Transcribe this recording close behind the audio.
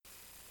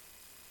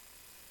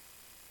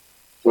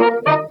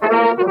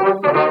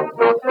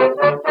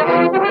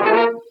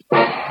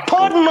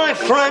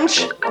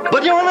French,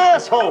 but you're an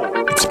asshole.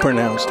 It's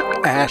pronounced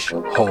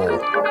ash-hole.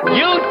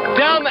 You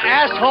dumb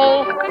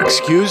asshole!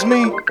 Excuse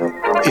me?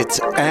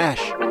 It's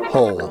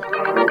ash-hole.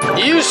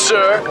 You,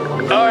 sir,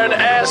 are an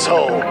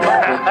asshole.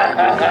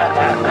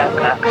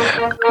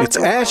 It's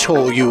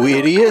ash-hole, you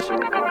idiot.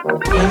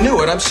 I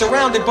knew it. I'm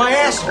surrounded by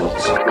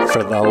assholes.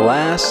 For the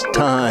last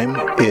time,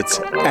 it's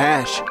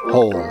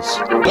ash-holes.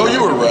 No,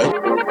 you were right.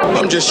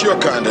 I'm just your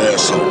kind of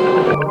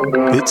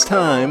asshole. It's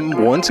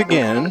time, once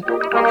again,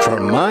 for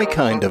my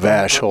kind of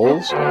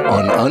ash-holes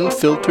on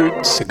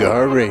Unfiltered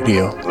Cigar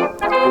Radio.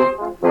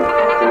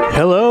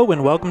 Hello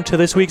and welcome to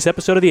this week's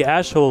episode of The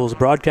Ashholes,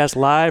 broadcast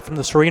live from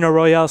the Serena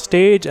Royale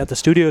stage at the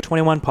Studio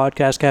 21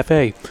 Podcast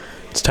Cafe.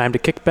 It's time to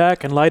kick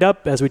back and light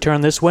up as we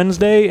turn this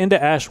Wednesday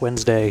into Ash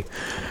Wednesday.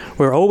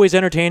 We're always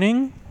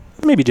entertaining,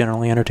 maybe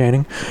generally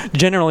entertaining,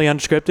 generally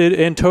unscripted,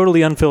 and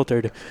totally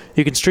unfiltered.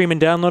 You can stream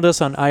and download us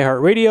on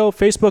iHeartRadio,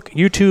 Facebook,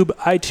 YouTube,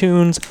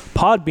 iTunes,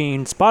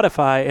 Podbean,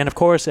 Spotify, and of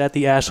course at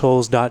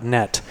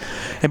theashholes.net.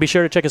 And be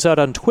sure to check us out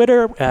on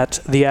Twitter at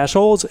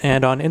theashholes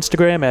and on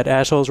Instagram at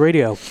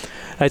ashholesradio.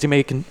 As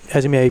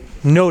you may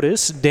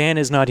notice, Dan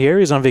is not here.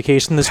 He's on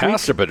vacation this week.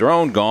 Pastor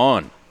Padron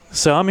gone.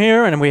 So I'm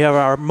here, and we have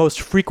our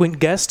most frequent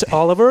guest,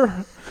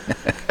 Oliver,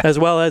 as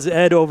well as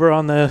Ed over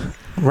on the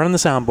running the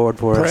soundboard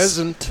for us.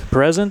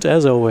 Present,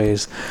 as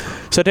always.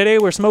 So today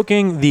we're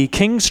smoking the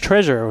King's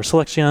Treasure,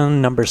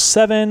 selection number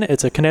 7.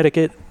 It's a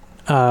Connecticut,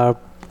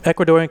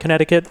 Ecuadorian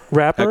Connecticut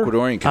wrapper.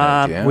 Ecuadorian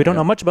Connecticut, yeah. We don't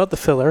know much about the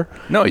filler.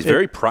 No, he's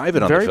very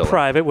private on the filler. Very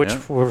private,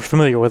 which we're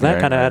familiar with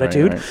that kind of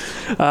attitude.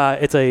 Right.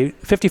 It's a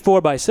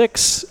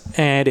 54x6,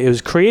 and it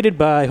was created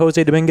by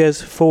Jose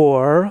Dominguez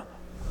for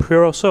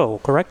Puro Sol,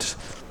 correct?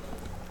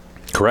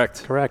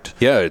 Correct.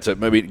 Yeah, it's a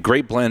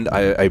great blend.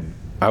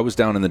 I was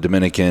down in the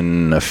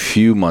Dominican a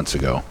few months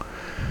ago.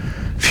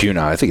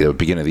 I think at the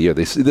beginning of the year.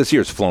 This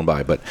year's flown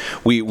by, but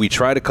we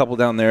tried a couple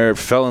down there,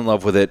 fell in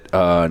love with it.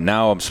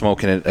 Now I'm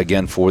smoking it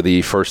again for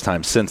the first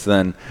time since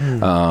then,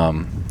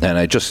 and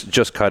I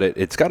just cut it.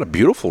 It's got a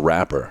beautiful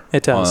wrapper.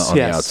 It does, on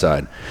the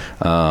outside.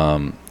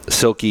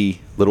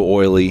 Silky, little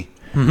oily.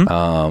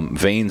 Mm-hmm.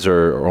 Veins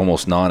are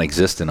almost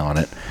non-existent on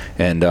it,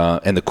 and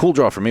the cool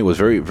draw for me was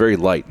very, very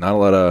light. Not a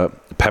lot of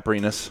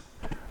pepperiness,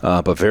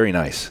 but very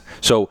nice.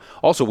 So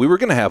also we were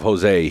going to have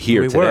Jose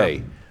here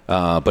today.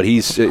 But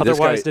he's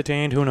otherwise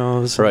detained. Who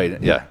knows?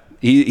 Right? Yeah.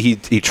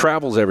 He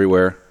travels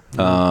everywhere.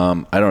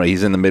 I don't know.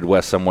 He's in the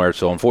Midwest somewhere.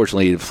 So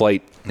unfortunately, the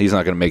flight he's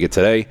not going to make it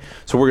today.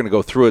 So we're going to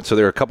go through it. So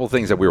there are a couple of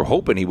things that we were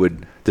hoping he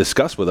would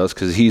discuss with us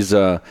because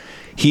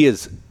he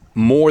is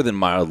more than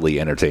mildly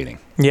entertaining.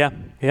 Yeah.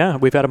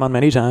 We've had him on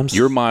many times.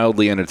 You're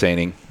mildly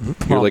entertaining.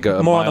 You're like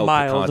a more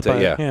mild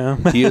picante.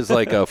 Yeah. He is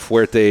like a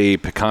fuerte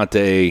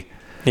picante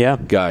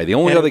guy. The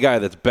only other guy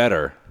that's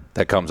better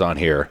that comes on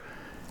here.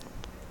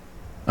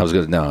 I was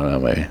going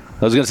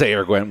to say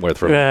Eric Wentworth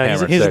from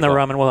Hammer. He's in the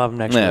rum, and we'll have him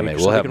next week. Maybe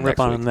we'll have him next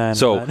week. Then,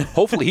 so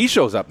hopefully he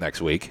shows up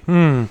next week.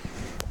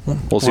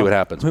 We'll see what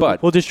happens.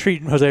 But we'll just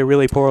treat Jose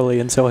really poorly,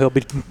 and so he'll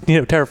be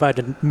terrified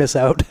to miss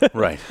out.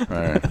 Right.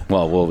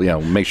 Well,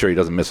 we'll make sure he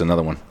doesn't miss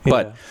another one. Yeah.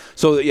 But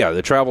so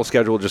the travel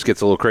schedule just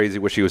gets a little crazy.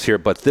 Wish he was here.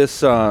 But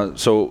this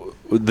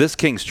this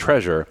King's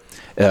Treasure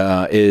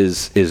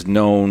is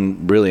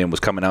known really and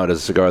was coming out as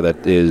a cigar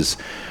that is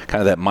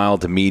kind of that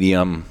mild to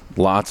medium.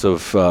 Lots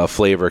of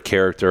flavor,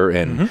 character,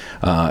 and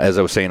as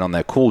I was saying on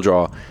that cool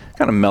draw,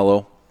 kind of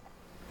mellow.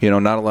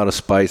 Not a lot of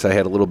spice. I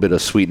had a little bit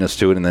of sweetness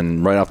to it, and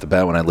then right off the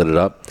bat when I lit it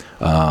up,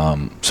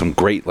 some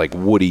great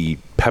woody,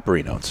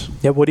 peppery notes.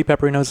 Yeah, woody,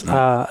 peppery notes.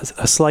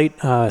 A slight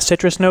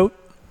citrus note,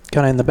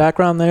 kind of in the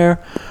background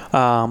there.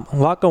 A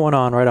lot going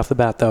on right off the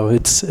bat, though.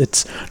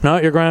 It's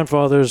not your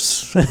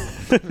grandfather's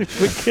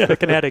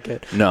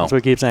Connecticut. No, that's what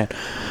we keep saying.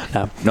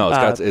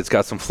 No, it's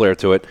got some flair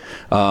to it.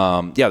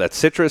 That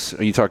citrus.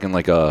 Are you talking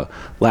like a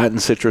Latin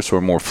citrus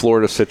or more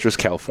Florida citrus,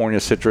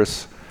 California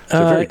citrus?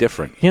 They're very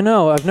different.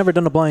 I've never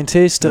done a blind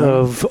taste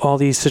of all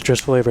these citrus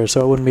flavors, so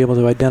I wouldn't be able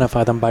to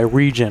identify them by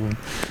region.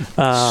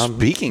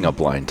 Speaking of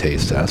blind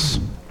taste,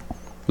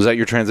 was that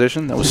your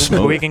transition? That was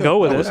smooth. We can go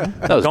with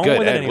it. That was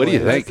good. Ed, what do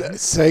you think?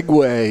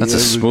 Segue. That's the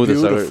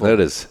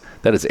smoothest.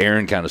 That is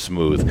Aaron kind of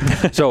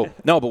smooth. So,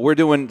 but we're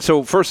doing,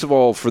 first of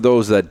all, for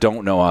those that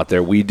don't know out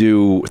there, we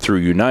do, through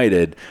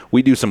United,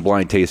 we do some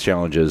blind taste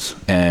challenges,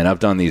 and I've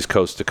done these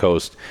coast to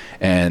coast,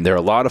 and they're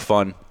a lot of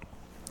fun.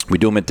 We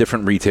do them at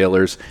different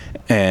retailers,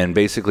 and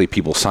basically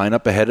people sign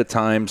up ahead of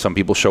time. Some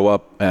people show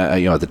up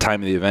at the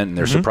time of the event, and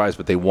they're surprised,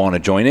 but they want to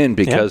join in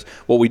because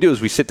what we do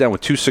is we sit down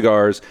with 2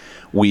 cigars,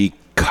 we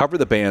cover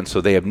the band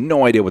so they have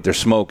no idea what they're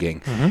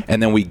smoking,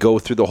 and then we go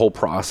through the whole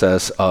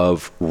process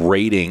of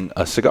rating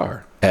a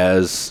cigar.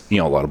 As a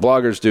lot of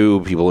bloggers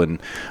do, people in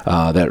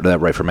that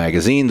write for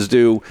magazines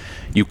do.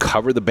 You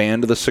cover the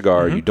band of the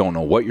cigar. You don't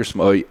know what you're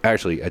smoking.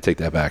 Actually, I take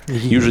that back.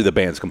 Usually the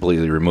band's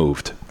completely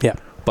removed. Yeah.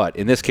 But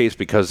in this case,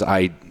 because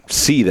I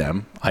see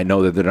them, I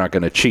know that they're not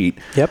going to cheat.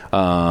 Yep.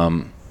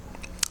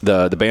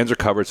 The bands are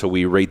covered, so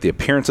we rate the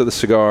appearance of the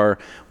cigar.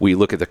 We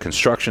look at the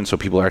construction, so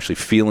people are actually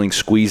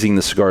squeezing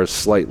the cigars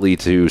slightly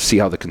to see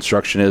how the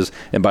construction is.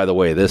 And by the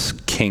way, this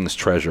King's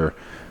Treasure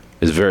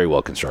is very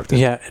well constructed.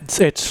 Yeah,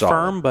 it's Solid.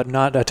 firm, but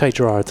not a tight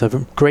draw. It's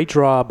a great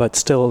draw, but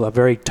still a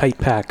very tight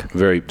pack.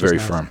 Very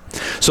nice. firm.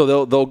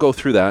 So they'll go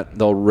through that.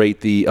 They'll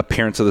rate the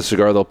appearance of the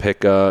cigar. They'll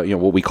pick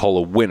what we call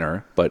a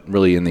winner, but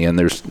really in the end,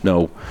 there's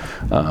no.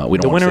 We don't want to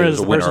say winner there's is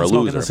a the winner person or a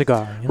smoking loser. the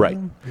cigar. Right.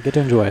 You get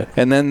to enjoy it.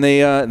 And then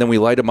then we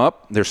light them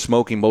up. They're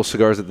smoking both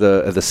cigars at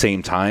the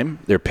same time.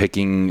 They're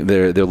picking.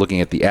 They're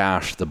looking at the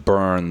ash, the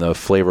burn, the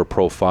flavor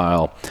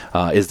profile.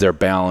 Is there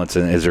balance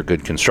and is there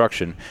good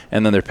construction?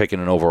 And then they're picking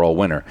an overall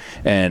winner.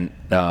 And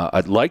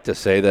I'd like to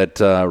say that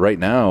right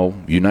now,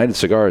 United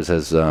Cigars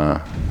has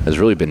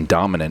really been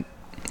dominant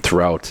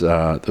throughout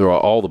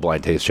all the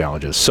blind taste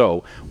challenges.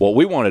 So what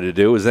we wanted to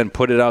do is then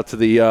put it out to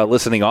the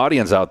listening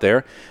audience out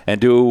there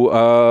and do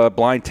a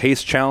blind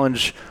taste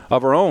challenge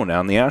of our own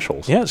on the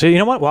Ashholes. Yeah, so you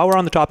know what? While we're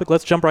on the topic,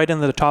 let's jump right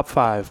into the top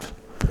 5.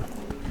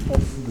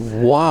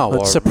 Wow.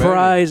 Let's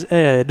surprise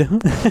Ed.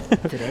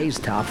 Today's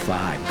Top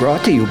 5,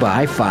 brought to you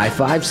by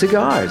 5-5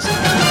 Cigars.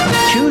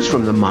 Choose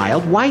from the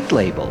mild white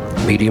label,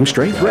 medium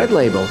strength red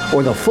label,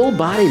 or the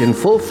full-bodied and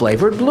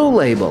full-flavored blue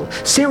label.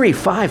 Siri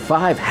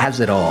 5-5 has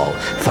it all.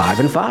 5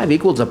 and 5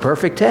 equals a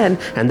perfect 10,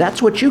 and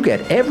that's what you get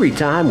every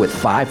time with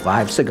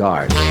 5-5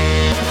 Cigars.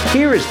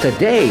 Here is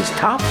today's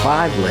Top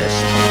 5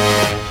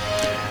 list.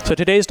 So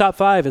today's top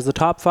 5 is the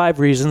top 5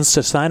 reasons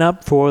to sign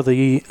up for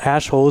the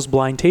Ashholes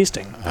blind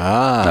tasting.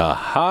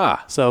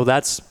 Aha. So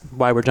that's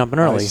why we're jumping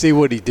early. I see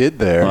what he did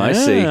there. I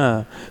see.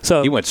 Yeah.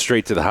 So He went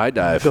straight to the high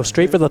dive. go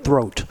straight for the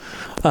throat.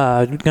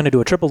 Going to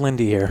do a triple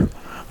Lindy here.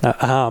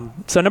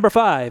 So number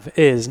 5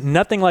 is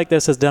nothing like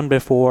this has done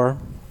before.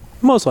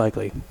 Most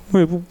likely.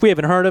 We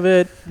haven't heard of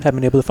it. Haven't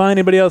been able to find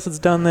anybody else that's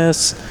done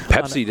this.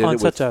 Pepsi did on it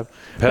such with- a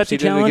Pepsi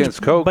did it challenge.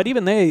 against Coke. But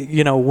even they,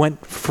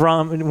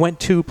 went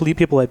to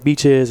people at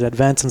beaches, at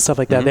events and stuff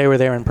like that. Mm-hmm. They were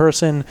there in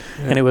person,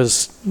 and it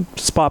was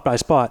spot by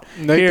spot.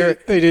 They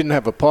didn't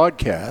have a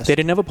podcast. They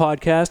didn't have a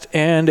podcast,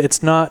 and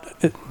it's not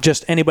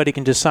just anybody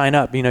can just sign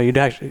up. You'd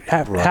actually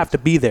have to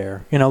be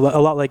there. A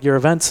lot like your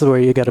events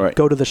where you got to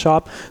go to the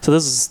shop. So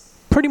this is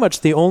pretty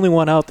much the only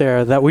one out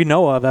there that we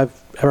know of,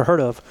 I've ever heard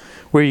of,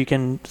 where you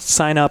can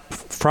sign up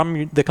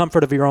from the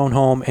comfort of your own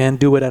home and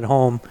do it at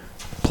home,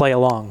 play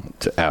along.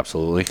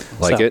 Absolutely.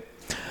 Like So, it.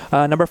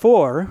 Number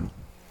 4,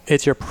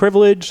 it's your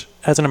privilege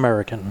as an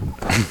American.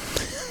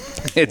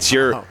 It's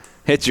your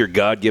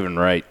God-given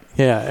right.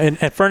 Yeah,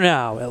 and for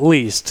now, at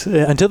least,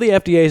 until the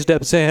FDA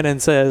steps in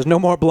and says no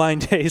more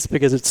blind taste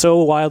because it's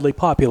so wildly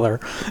popular,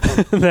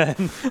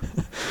 then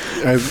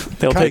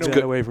they'll take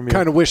that away from you.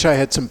 Kind of wish I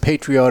had some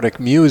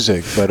patriotic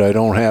music, but I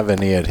don't have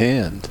any at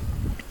hand.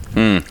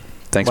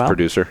 Thanks, Well,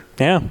 producer.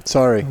 Yeah.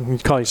 Sorry. You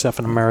call yourself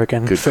an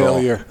American. Good call.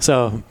 Failure.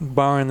 So,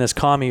 borrowing this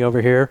commie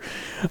over here.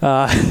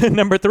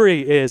 Number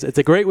 3 is it's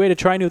a great way to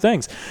try new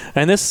things.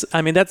 And this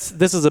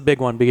is a big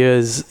one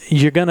because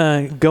you're going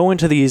to go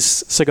into these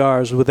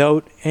cigars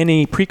without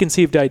any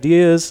preconceived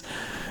ideas.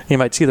 You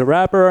might see the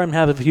wrapper and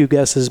have a few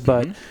guesses,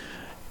 but,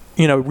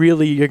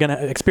 really you're going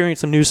to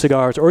experience some new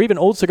cigars or even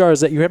old cigars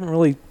that you haven't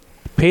really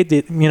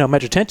paid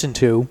much attention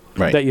to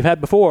that you've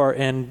had before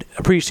and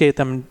appreciate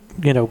them,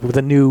 with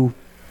a new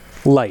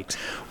light.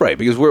 Right,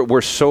 because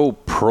we're so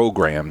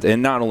programmed,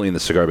 and not only in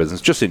the cigar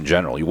business, just in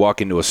general. You walk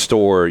into a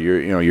store,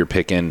 you're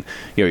picking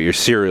your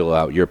cereal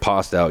out, your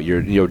pasta out.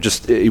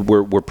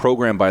 We're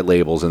programmed by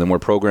labels, and then we're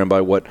programmed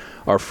by what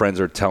our friends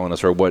are telling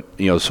us or what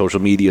social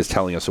media is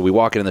telling us. So we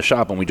walk in the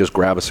shop and we just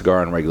grab a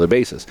cigar on a regular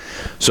basis.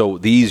 So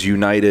these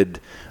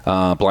United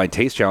blind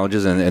taste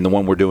challenges and the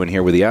one we're doing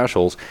here with the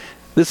Ashholes,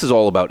 this is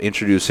all about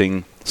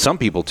introducing some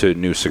people to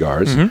new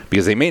cigars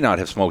because they may not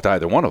have smoked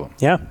either one of them.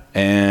 Yeah.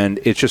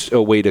 And it's just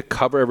a way to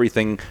cover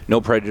everything,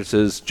 no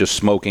prejudices, just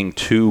smoking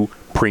 2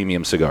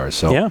 premium cigars.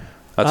 So Yeah.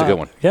 that's a good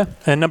one. Yeah.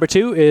 And number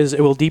 2 is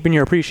it will deepen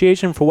your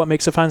appreciation for what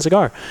makes a fine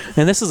cigar.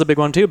 And this is a big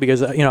one too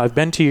because I've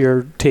been to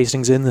your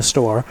tastings in the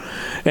store,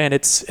 and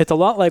it's a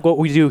lot like what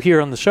we do here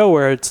on the show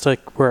where it's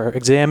like we're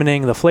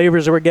examining the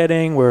flavors that we're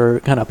getting, we're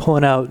kind of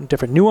pulling out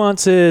different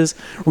nuances,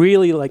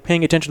 really like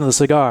paying attention to the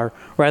cigar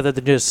rather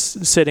than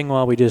just sitting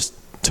while we just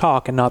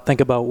talk and not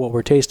think about what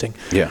we're tasting.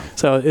 Yeah.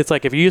 So it's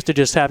like if you're used to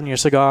just having your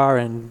cigar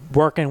and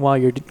working while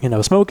you're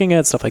smoking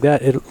it, stuff like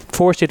that, it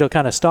forced you to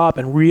kind of stop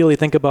and really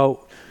think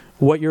about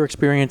what you're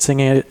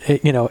experiencing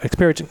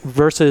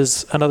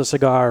versus another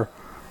cigar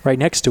right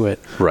next to it.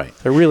 Right.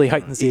 It really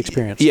heightens the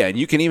experience. Yeah, and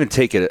you can even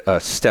take it a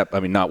step.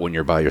 I mean, not when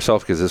you're by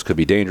yourself because this could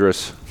be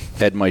dangerous.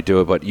 Ed might do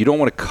it, but you don't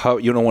want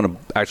to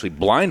actually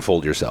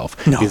blindfold yourself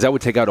because that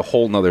would take out a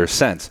whole nother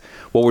sense.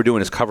 What we're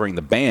doing is covering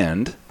the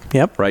band.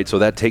 Yep. Right. So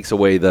that takes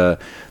away the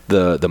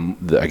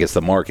I guess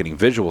the marketing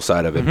visual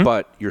side of it,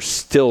 but you're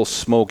still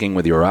smoking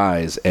with your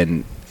eyes,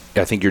 and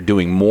I think you're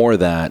doing more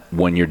of that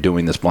when you're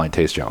doing this blind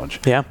taste challenge.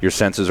 Yeah. Your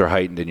senses are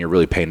heightened and you're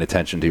really paying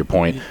attention to your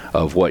point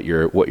of what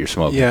you're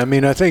smoking. Yeah, I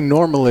mean, I think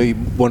normally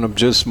when I'm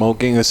just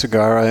smoking a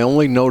cigar, I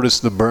only notice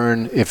the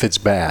burn if it's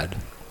bad.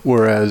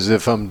 Whereas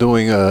if I'm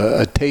doing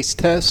a taste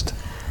test,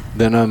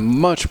 then I'm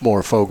much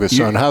more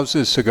focused on how's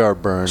this cigar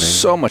burning.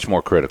 So much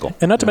more critical.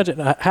 And not to mention,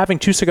 having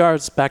 2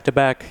 cigars back to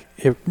back,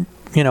 it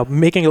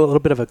making a little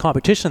bit of a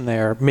competition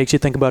there makes you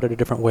think about it a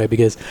different way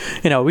because,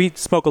 we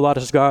smoke a lot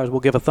of cigars. We'll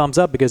give a thumbs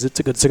up because it's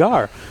a good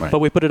cigar. Right. But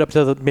we put it up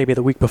to maybe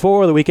the week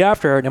before or the week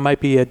after, and it might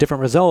be a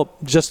different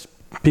result just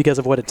because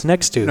of what it's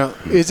next to. Now,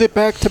 is it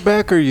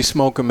back-to-back, or you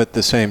smoke them at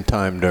the same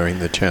time during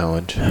the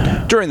challenge?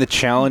 During the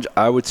challenge,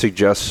 I would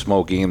suggest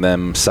smoking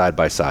them side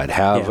by side.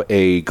 Have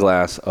a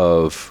glass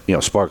of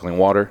sparkling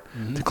water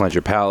to cleanse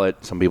your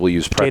palate. Some people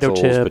use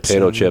pretzels,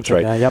 potato chips,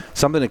 right? Yep.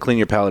 Something to clean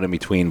your palate in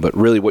between. But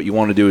really, what you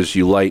want to do is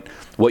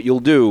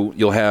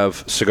you'll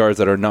have cigars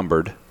that are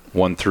numbered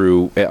 1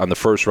 through on the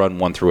first run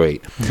 1 through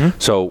 8.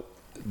 So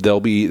they'll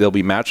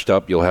be matched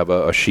up. You'll have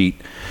a sheet.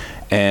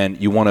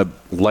 And you want to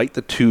light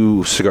the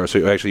 2 cigars.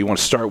 So actually, you want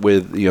to start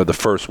with the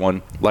first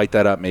one, light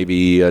that up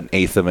maybe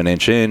 1/8 of an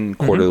inch in,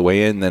 quarter of the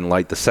way in, then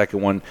light the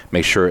second one.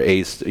 Make sure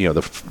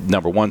the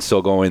number 1's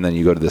still going. Then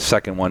you go to the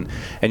second one,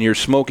 and you're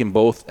smoking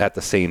both at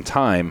the same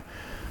time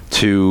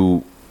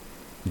to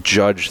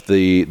judge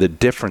the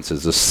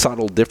differences, the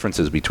subtle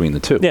differences between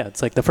the 2. Yeah,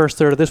 it's like the first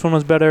third of this one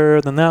was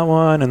better than that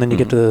one, and then you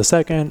get to the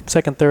second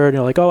third, and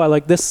you're like, oh, I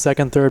like this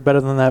second third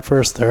better than that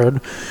first third.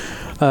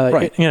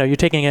 Right. You're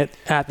taking it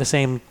at the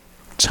same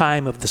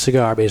time of the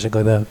cigar,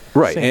 basically.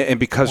 Right, and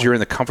because you're in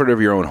the comfort of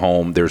your own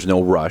home, there's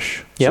no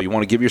rush. Yep. So you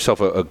want to give yourself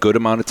a good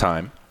amount of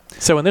time.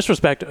 So in this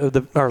respect,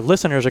 our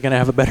listeners are going to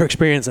have a better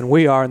experience than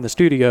we are in the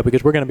studio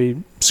because we're going to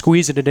be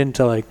squeezing it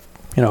into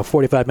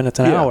 45 minutes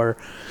an hour.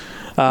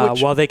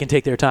 While they can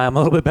take their time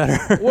a little bit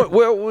better.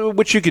 Well,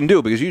 which you can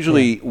do, because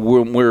usually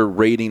when we're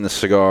rating the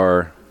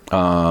cigar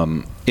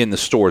in the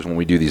stores when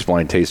we do these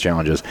blind taste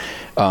challenges,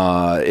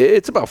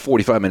 it's about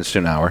 45 minutes to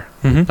an hour.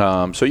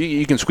 So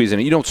you can squeeze in.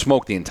 You don't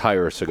smoke the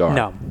entire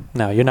cigar.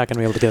 No, you're not going to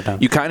be able to get it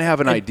done. You kind of have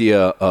an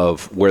idea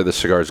of where the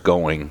cigar is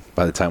going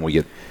by the time we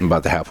get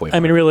about the halfway mark. I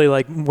mean, really,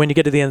 when you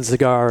get to the end of the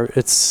cigar,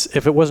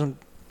 if it wasn't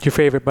your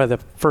favorite by the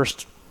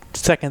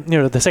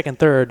second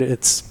third,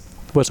 it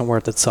wasn't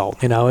worth its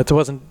salt. It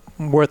wasn't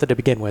worth it to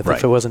begin with.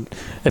 Right.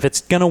 If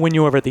it's gonna win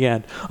you over at the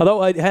end.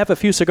 Although I have a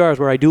few cigars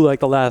where I do like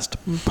the last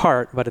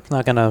part, but it's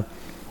not gonna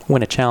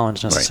win a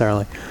challenge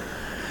necessarily.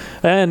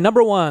 Right. And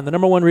the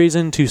number one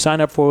reason to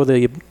sign up for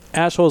the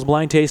Assholes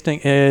blind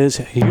tasting is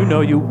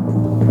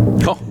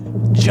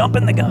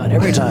jumping the gun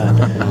every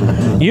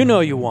time. You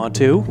want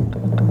to.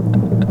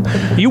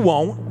 You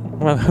won't.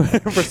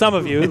 For some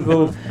of you,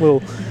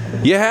 will.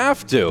 You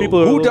have to.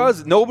 Who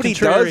does? Nobody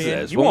does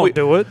this. You won't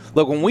do it.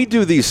 Look, when we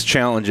do these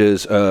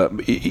challenges, in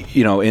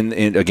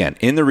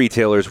the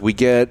retailers, we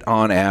get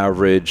on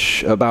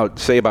average about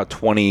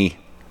 20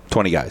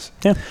 guys.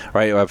 Yeah.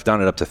 Right. I've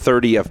done it up to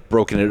 30. I've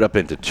broken it up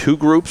into 2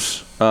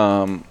 groups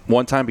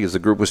one time because the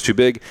group was too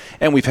big,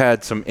 and we've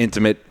had some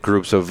intimate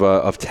groups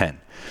of 10.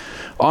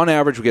 On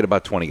average, we get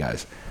about 20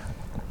 guys.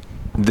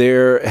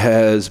 There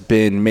has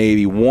been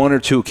maybe 1 or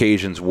 2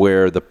 occasions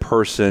where the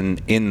person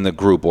in the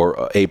group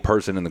or a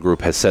person in the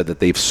group has said that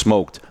they've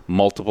smoked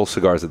multiple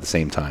cigars at the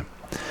same time.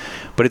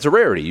 But it's a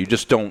rarity. You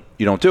just don't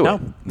do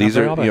it. These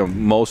are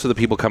most of the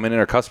people come in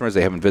are customers.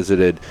 They haven't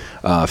visited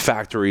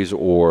factories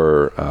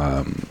or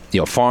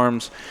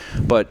farms.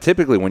 But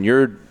typically when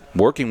you're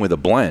working with a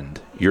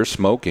blend, you're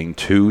smoking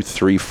 2,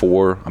 3,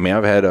 4. I mean,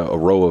 I've had a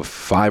row of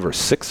 5 or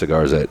 6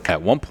 cigars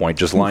at one point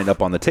just lined up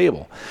on the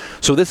table.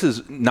 So this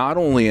is not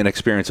only an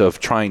experience of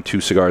trying 2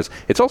 cigars,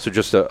 it's also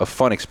just a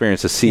fun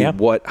experience to see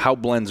how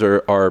blends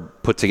are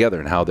put together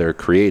and how they're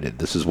created.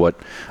 This is what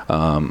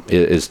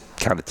is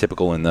kind of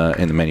typical in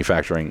the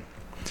manufacturing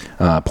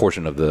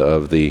portion of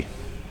the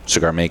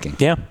cigar making.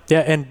 Yeah,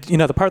 and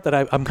the part that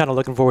I'm kind of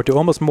looking forward to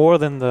almost more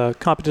than the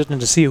competition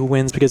to see who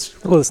wins,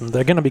 because listen,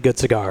 they're going to be good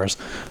cigars,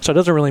 so it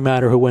doesn't really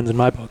matter who wins in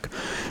my book.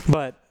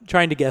 But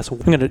trying to guess, I'm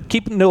going to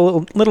keep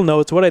little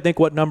notes, what I think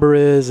what number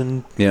is,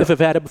 and if I've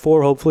had it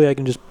before, hopefully I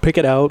can just pick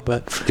it out.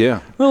 But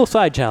a little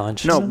side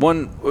challenge. No,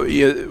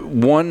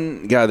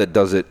 one guy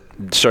that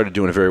started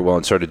doing it very well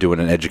and started doing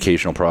an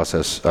educational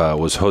process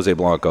was Jose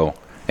Blanco,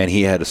 and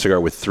he had a cigar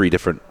with 3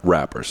 different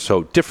wrappers,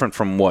 so different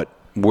from what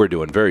we're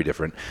doing, very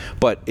different,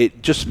 but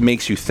it just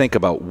makes you think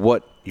about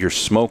what you're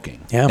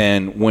smoking. Yeah.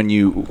 And when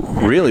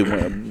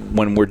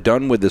we're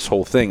done with this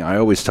whole thing, I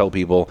always tell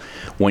people,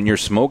 when you're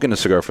smoking a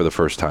cigar for the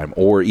first time,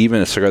 or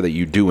even a cigar that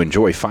you do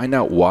enjoy, find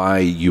out why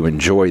you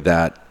enjoy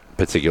that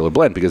particular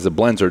blend, because the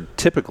blends are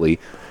typically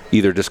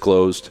either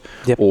disclosed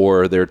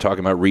or they're talking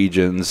about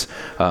regions.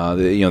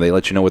 They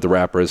let you know what the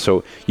wrapper is,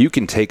 so you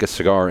can take a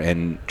cigar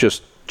and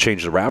just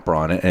change the wrapper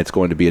on it, and it's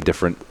going to be a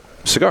different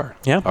cigar.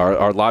 Yeah.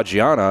 Our La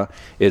Giana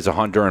is a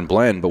Honduran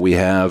blend, but we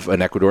have an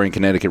Ecuadorian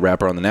Connecticut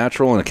wrapper on the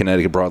natural and a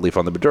Connecticut broadleaf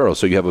on the Maduro.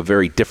 So you have a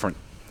very different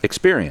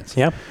experience.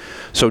 Yeah.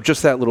 So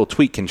just that little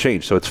tweak can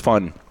change. So it's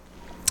fun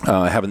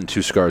having the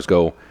 2 cigars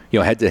go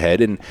head to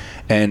head,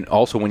 and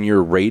also when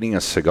you're rating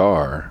a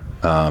cigar,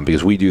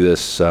 because we do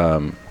this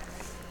for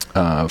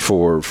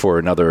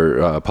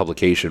another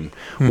publication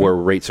where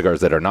we rate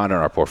cigars that are not in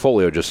our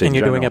portfolio, just in general.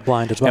 And you're doing it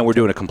blind as well. And we're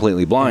doing it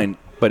completely blind.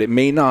 but it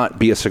may not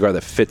be a cigar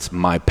that fits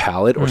my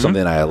palate or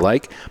something that I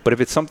like. But if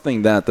it's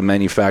something that the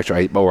manufacturer,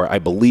 I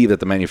believe that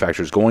the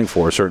manufacturer is going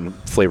for, a certain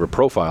flavor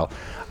profile,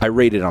 I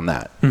rate it on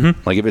that.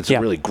 Like if it's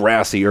really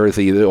grassy,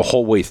 earthy the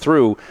whole way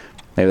through,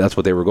 maybe that's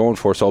what they were going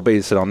for, so I'll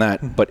base it on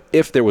that. But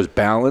if there was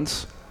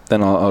balance,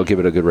 then I'll give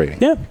it a good rating.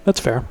 Yeah, that's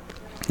fair.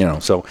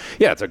 So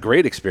yeah, it's a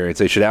great experience.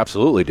 They should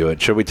absolutely do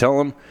it. Should we tell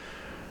them?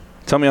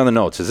 Tell me on the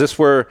notes. Is this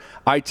where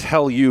I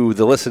tell you,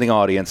 the listening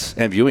audience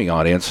and viewing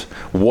audience,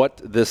 what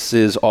this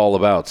is all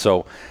about?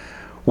 So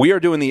we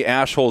are doing the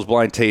Ash Holes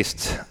blind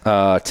taste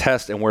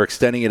test, and we're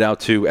extending it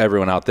out to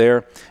everyone out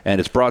there. And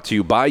it's brought to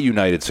you by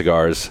United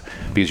Cigars,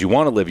 because you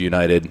want to live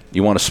United,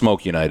 you want to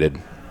smoke United,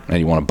 and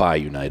you want to buy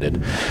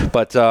United.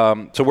 But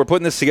so we're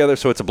putting this together,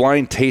 so it's a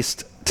blind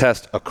taste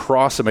test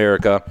across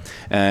America,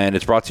 and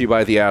it's brought to you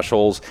by the Ash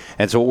Holes.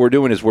 And so what we're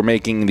doing is we're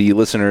making the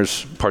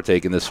listeners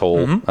partake in this whole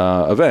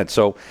event.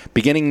 So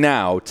beginning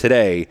now,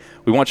 today,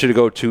 we want you to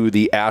go to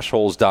the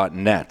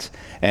ashholes.net.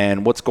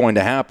 And what's going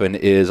to happen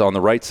is on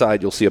the right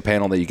side, you'll see a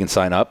panel that you can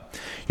sign up.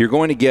 You're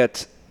going to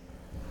get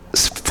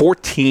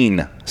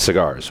 14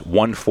 cigars,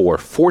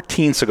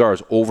 14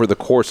 cigars over the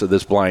course of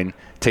this blind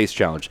taste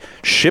challenge.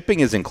 Shipping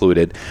is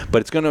included,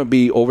 but it's going to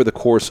be over the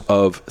course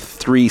of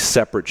 3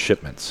 separate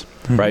shipments,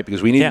 right?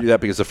 Because we need to do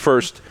that because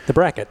the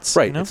brackets.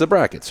 Right, it's the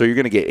bracket. So you're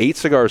going to get 8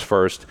 cigars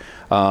first.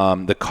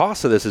 The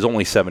cost of this is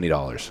only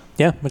 $70.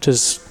 Yeah, which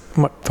is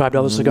what,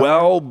 $5 a cigar?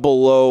 Well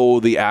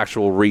below the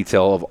actual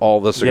retail of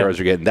all the cigars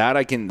you're getting. That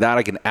I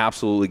can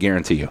absolutely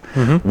guarantee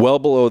you. Well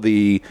below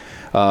the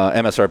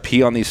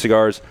MSRP on these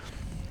cigars.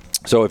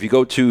 So if you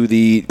go to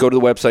the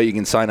website, you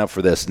can sign up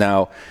for this.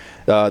 Now,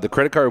 the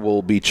credit card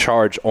will be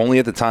charged only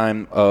at the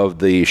time of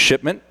the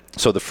shipment.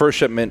 So the first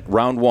shipment,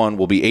 round 1,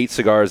 will be 8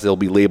 cigars. They'll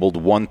be labeled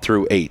 1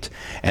 through 8.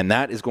 And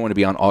that is going to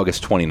be on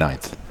August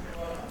 29th.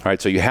 All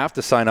right, so you have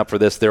to sign up for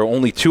this. There are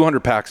only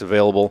 200 packs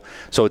available.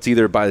 So it's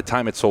either by the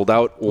time it's sold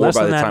out or Less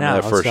by than the time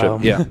of that first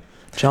shipment. Yeah.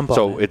 Jump on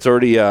so it. it's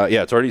already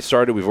it's already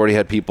started. We've already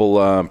had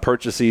people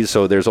purchase these.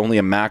 So there's only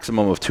a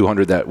maximum of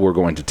 200 that we're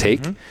going to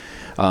take.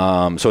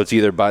 So it's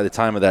either by the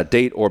time of that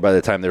date or by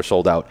the time they're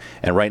sold out.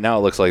 And right now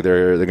it looks like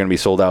they're going to be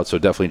sold out. So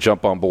definitely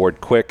jump on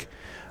board quick.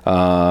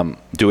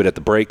 Do it at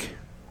the break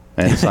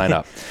and sign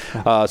up.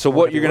 So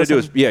what you're going to do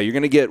is,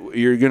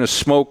 you're going to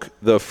smoke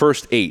the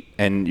first 8,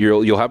 and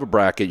you'll have a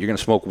bracket. You're going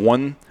to smoke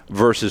 1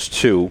 versus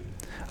 2.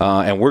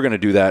 And we're going to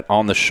do that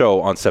on the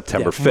show on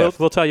September 5th.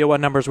 We'll tell you what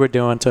numbers we're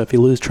doing, so if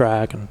you lose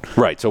track.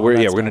 Right. So we're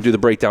going to do the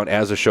breakdown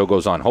as the show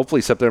goes on.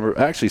 Hopefully September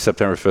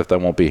 5th I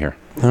won't be here.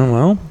 Oh,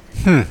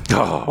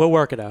 well. We'll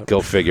work it out.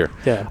 Go figure.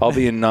 Yeah. I'll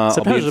be in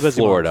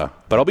Florida.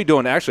 But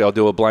I'll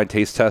do a blind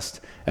taste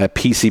test at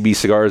PCB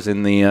Cigars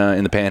in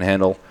the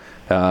Panhandle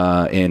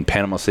in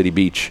Panama City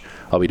Beach.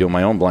 I'll be doing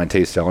my own blind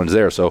taste challenge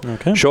there. So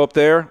show up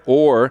there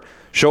or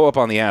show up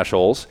on the Ash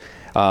Holes.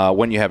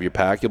 When you have your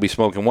pack, you'll be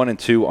smoking 1 and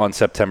 2 on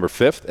September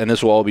 5th, and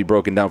this will all be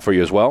broken down for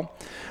you as well.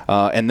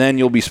 And then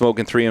you'll be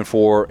smoking 3 and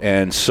 4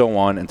 and so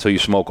on until you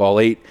smoke all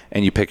 8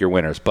 and you pick your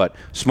winners. But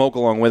smoke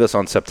along with us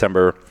on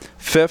September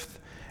 5th,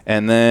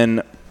 and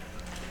then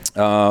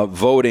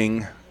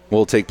voting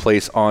will take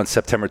place on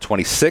September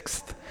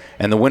 26th,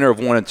 and the winner of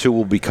 1 and 2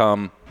 will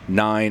become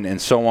 9 and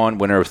so on.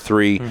 Winner of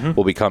 3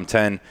 will become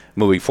 10.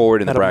 Moving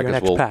forward in the brackets,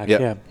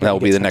 that will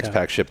be the next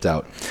pack shipped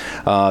out.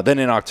 Then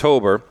in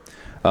October,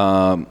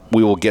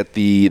 we will get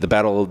the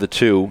Battle of the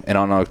Two, and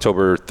on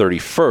October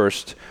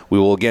 31st, we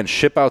will again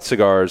ship out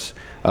cigars,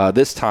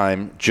 this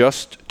time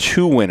just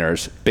 2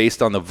 winners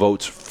based on the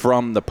votes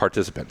from the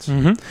participants.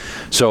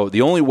 So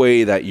the only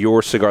way that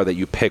your cigar that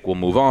you pick will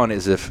move on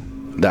is if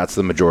that's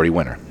the majority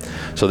winner.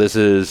 So this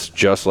is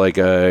just like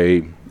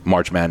a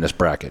March Madness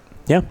bracket.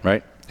 Yeah.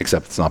 Right?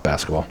 Except it's not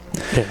basketball.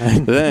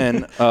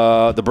 Then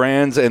the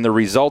brands and the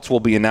results will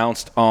be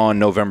announced on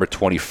November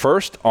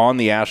 21st on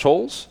the Ash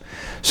Holes.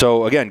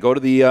 So, again, go to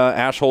the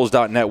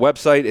ashholes.net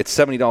website. It's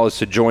 $70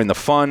 to join the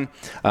fun,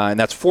 and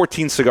that's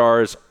 14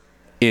 cigars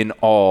in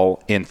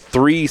all in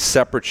 3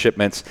 separate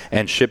shipments,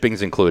 and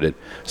shipping's included.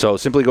 So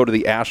simply go to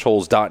the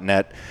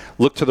ashholes.net,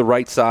 look to the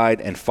right side,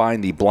 and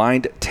find the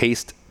blind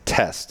taste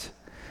test.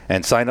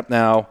 And sign up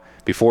now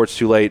before it's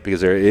too late,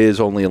 because there is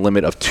only a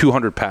limit of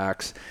 200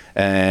 packs,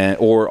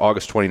 or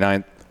August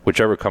 29th,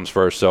 whichever comes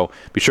first. So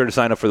be sure to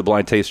sign up for the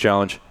Blind Taste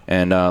Challenge,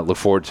 and look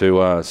forward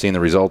to seeing the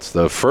results,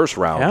 the first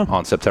round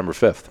on September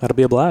 5th. That'll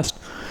be a blast.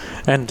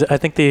 And I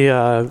think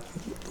the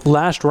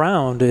last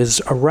round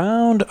is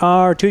around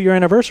our 2-year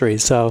anniversary,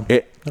 so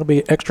it'll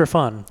be extra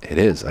fun. It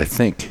is, I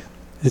think.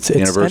 It's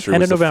the anniversary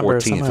end was of November,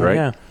 the 14th, right?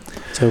 Yeah.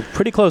 So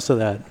pretty close to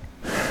that.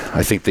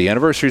 I think the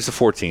anniversary is the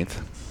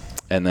 14th,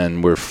 and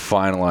then we're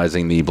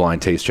finalizing the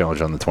Blind Taste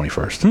Challenge on the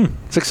 21st.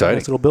 It's exciting.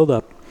 Nice little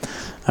build-up.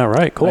 All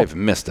right, cool. I've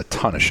missed a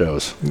ton of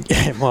shows.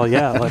 Well,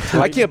 yeah.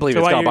 I can't believe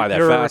it's gone by that fast.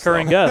 You're a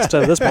recurring guest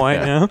at this point.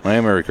 Yeah. I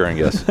am a recurring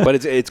guest.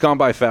 But it's gone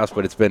by fast,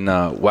 but it's been,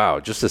 wow,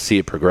 just to see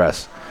it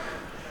progress.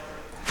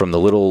 From the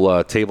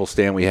little table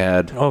stand we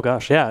had. Oh,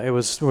 gosh, yeah.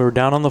 We were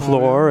down on the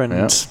floor and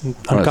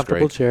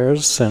uncomfortable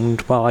chairs. And,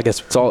 well, I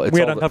guess we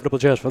had uncomfortable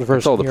chairs for the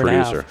first year and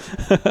a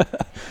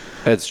half.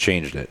 Ed's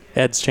changed it.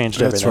 Ed's changed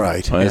That's everything.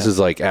 right. Well, this is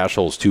like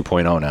Ashholes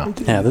 2.0 now.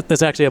 Yeah,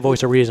 there's actually a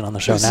voice of reason on the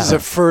show This now. is a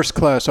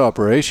first-class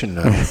operation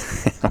now.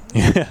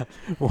 Yeah,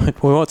 we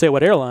won't say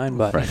what airline,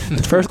 but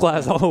it's first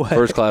class all the way.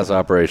 First class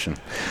operation.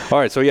 All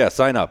right, so yeah,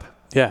 sign up.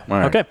 Yeah. All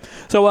right. Okay.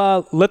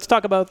 So let's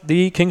talk about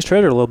the King's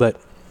Treasure a little bit.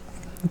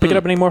 Picking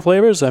up any more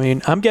flavors? I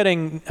mean, I've got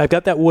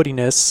that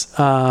woodiness.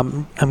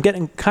 I'm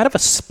getting kind of a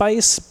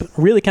spice, but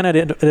really kind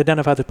of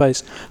identify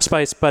the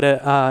spice,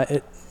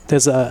 but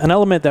there's an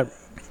element that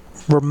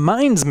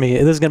reminds me,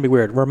 this is going to be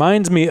weird,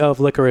 reminds me of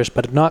licorice,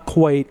 but not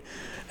quite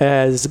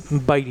as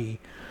bitey.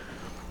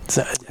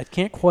 So I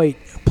can't quite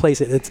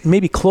place it. It's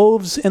maybe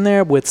cloves in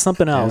there with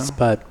something else,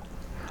 but...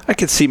 I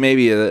could see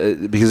maybe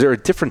because there are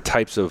different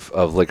types of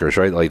licorice,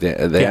 right? Like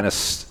the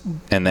anise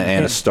and the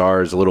anise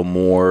star is a little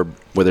more,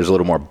 where there's a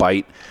little more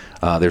bite.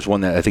 There's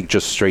one that I think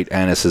just straight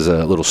anise is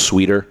a little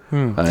sweeter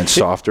and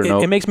softer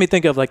note. It makes me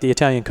think of like the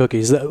Italian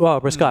cookies. Well,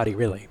 Biscotti,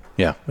 really.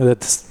 Yeah.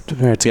 It's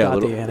got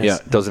the anise. Yeah,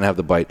 it doesn't have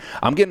the bite.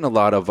 I'm getting a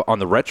lot of, on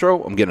the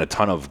retro, I'm getting a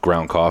ton of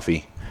ground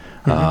coffee.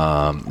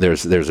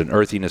 There's an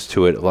earthiness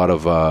to it, a lot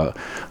of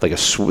like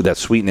that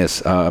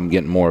sweetness. I'm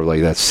getting more of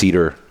like that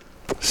cedar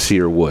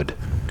wood.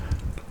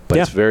 But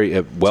it's very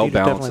well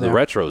balanced. And the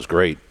retro is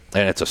great,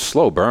 and it's a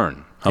slow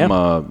burn. I'm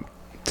a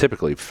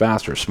typically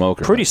faster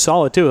smoker. Pretty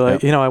solid too.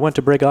 I went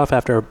to break off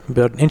after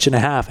about an inch and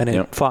a half, and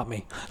it fought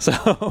me. So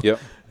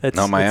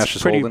now my ash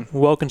is pretty holding.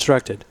 Well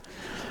constructed.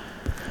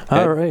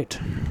 All right.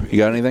 You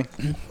got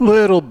anything?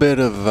 Little bit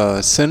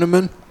of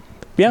cinnamon.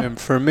 Yeah. And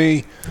for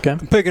me,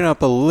 I'm picking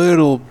up a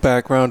little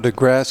background of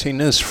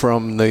grassiness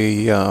from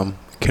the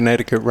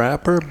Connecticut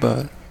wrapper,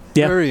 but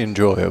very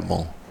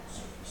enjoyable.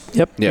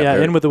 Yep. Yeah.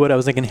 In with the wood, I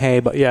was thinking hay,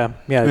 but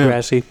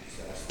grassy.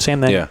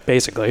 Same thing,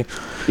 basically.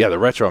 Yeah, the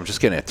retro, I'm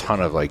just getting a ton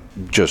of like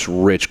just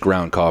rich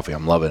ground coffee.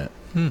 I'm loving it.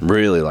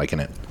 Really liking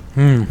it.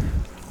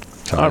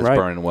 So All it's right.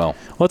 burning well.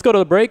 Let's go to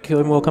the break,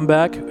 and we'll come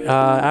back.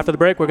 After the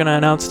break, we're going to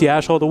announce the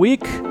Ash Hole of the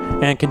Week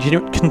and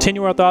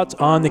continue our thoughts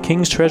on the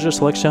King's Treasure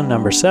Selection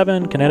number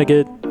 7,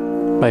 Connecticut,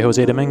 by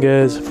Jose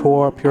Dominguez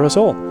for Pura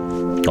Sol.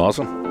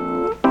 Awesome.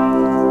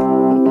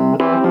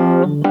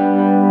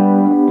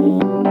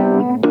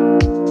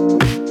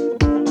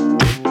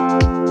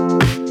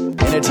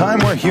 In a time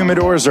where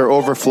humidors are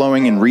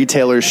overflowing and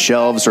retailers'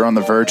 shelves are on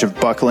the verge of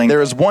buckling,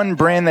 there is one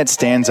brand that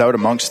stands out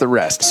amongst the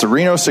rest.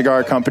 Sereno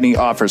Cigar Company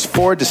offers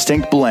 4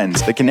 distinct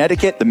blends: the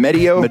Connecticut, the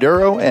Medio,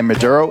 Maduro, and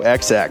Maduro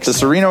XX. The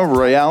Sereno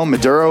Royale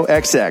Maduro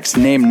XX,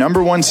 named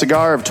 #1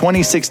 cigar of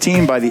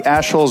 2016 by the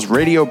Ashholes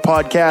Radio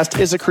Podcast,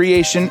 is a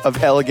creation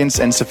of elegance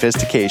and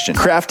sophistication.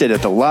 Crafted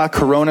at the La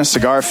Corona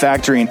Cigar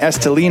Factory in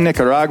Esteli,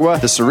 Nicaragua,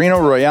 the Sereno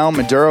Royale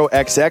Maduro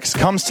XX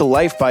comes to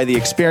life by the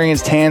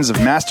experienced hands of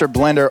master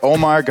blender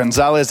Omar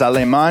Gonzalez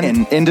Aleman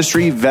and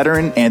industry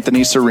veteran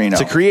Anthony Sereno.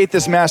 To create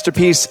this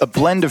masterpiece, a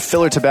blend of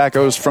filler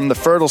tobaccos from the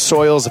fertile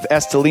soils of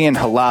Esteli and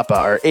Jalapa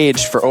are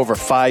aged for over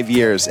 5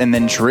 years and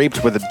then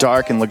draped with a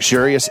dark and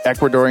luxurious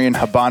Ecuadorian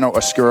Habano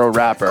Oscuro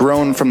wrapper,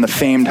 grown from the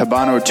famed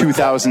Habano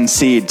 2000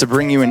 seed to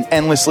bring you an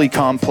endlessly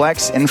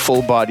complex and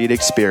full-bodied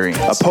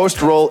experience. A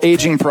post-roll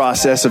aging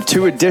process of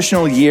 2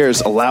 additional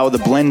years allow the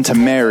blend to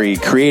marry,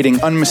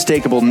 creating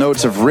unmistakable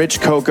notes of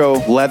rich cocoa,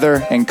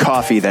 leather, and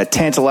coffee that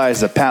tantalize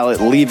the palate,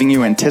 leaving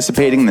you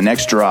anticipating the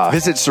next draw.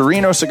 Visit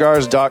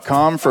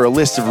SerenoCigars.com for a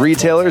list of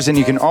retailers, and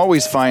you can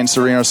always find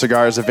Sereno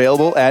Cigars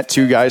available at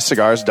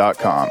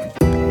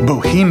twoguyscigars.com.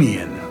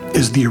 Bohemian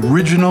is the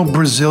original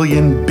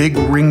Brazilian big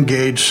ring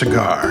gauge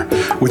cigar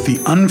with the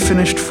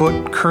unfinished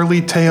foot,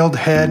 curly-tailed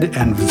head,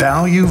 and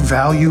value.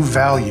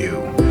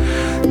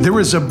 There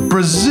is a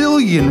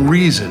Brazilian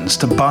reasons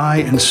to buy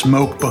and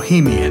smoke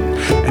Bohemian,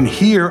 and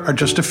here are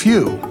just a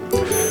few.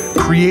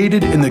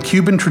 Created in the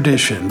Cuban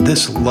tradition,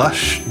 this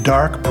lush,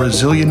 dark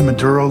Brazilian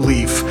Maduro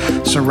leaf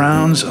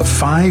surrounds a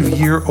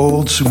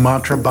 5-year-old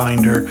Sumatra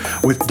binder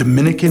with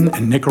Dominican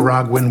and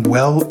Nicaraguan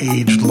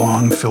well-aged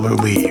long filler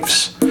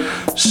leaves.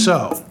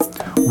 So,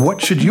 what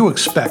should you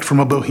expect from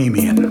a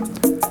Bohemian?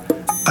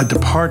 A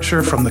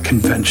departure from the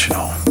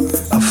conventional,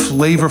 a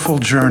flavorful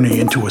journey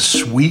into a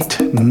sweet,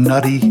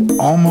 nutty,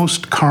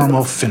 almost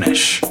caramel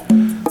finish.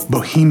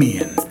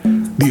 Bohemian,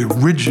 the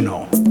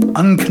original,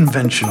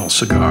 unconventional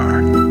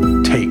cigar.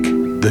 Take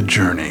the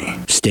journey.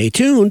 Stay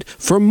tuned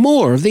for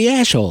more of the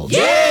Ashholes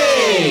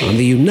on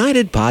the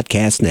United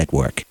Podcast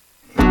Network.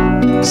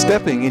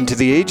 Stepping into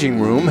the aging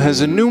room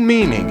has a new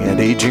meaning at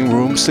Aging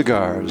Room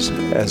Cigars,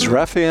 as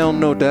Rafael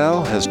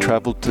Nodal has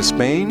traveled to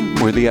Spain,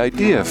 where the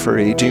idea for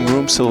Aging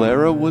Room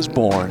Solera was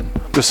born.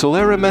 The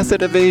Solera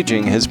method of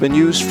aging has been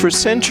used for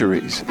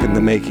centuries in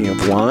the making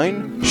of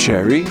wine,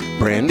 sherry,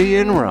 brandy,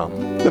 and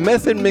rum. The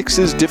method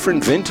mixes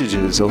different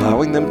vintages,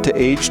 allowing them to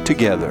age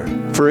together.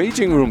 For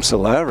Aging Room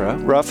Solera,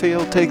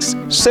 Rafael takes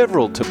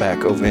several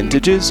tobacco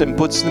vintages and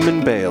puts them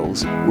in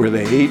bales, where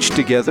they age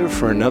together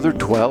for another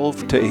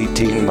 12 to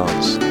 18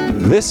 months.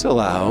 This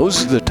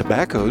allows the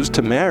tobaccos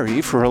to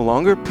marry for a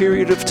longer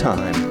period of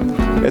time.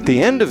 At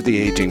the end of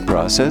the aging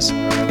process,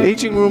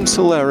 Aging Room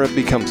Solera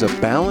becomes a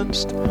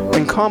balanced,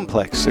 and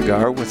complex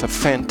cigar with a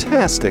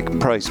fantastic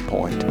price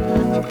point.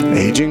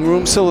 Aging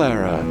Room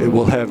Solera, it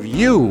will have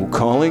you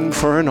calling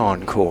for an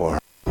encore.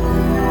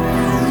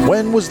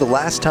 When was the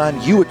last time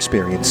you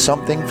experienced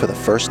something for the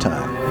first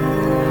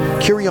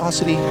time?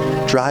 Curiosity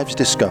drives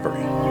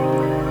discovery.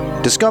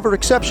 Discover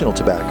exceptional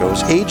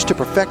tobaccos aged to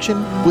perfection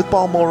with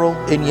Balmoral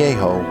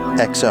Añejo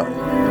XO.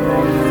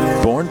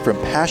 Born from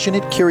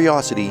passionate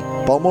curiosity,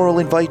 Balmoral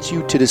invites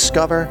you to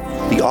discover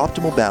the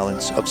optimal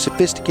balance of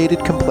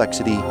sophisticated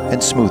complexity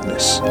and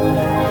smoothness.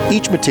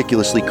 Each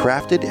meticulously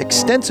crafted,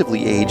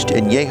 extensively aged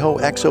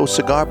Añejo XO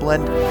cigar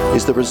blend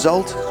is the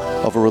result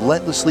of a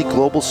relentlessly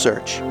global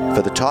search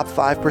for the top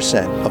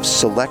 5% of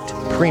select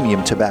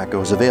premium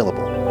tobaccos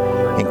available,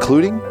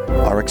 including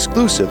our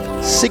exclusive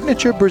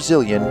signature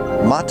Brazilian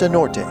Mata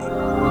Norte.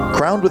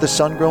 Crowned with a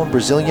sun-grown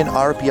Brazilian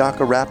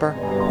Arapiaca wrapper,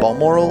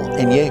 Balmoral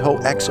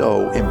Añejo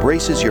XO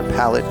embraces your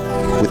palate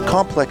with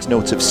complex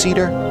notes of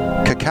cedar,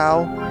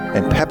 cacao,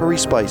 and peppery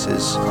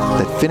spices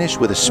that finish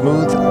with a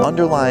smooth,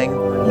 underlying,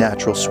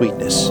 natural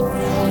sweetness.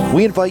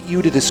 We invite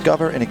you to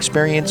discover and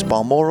experience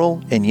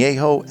Balmoral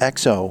Añejo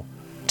XO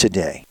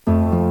today.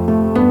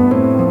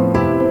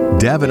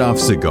 Davidoff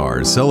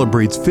Cigars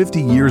celebrates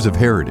 50 years of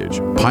heritage,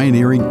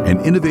 pioneering,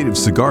 and innovative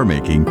cigar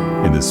making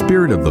in the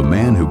spirit of the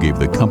man who gave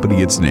the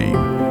company its name,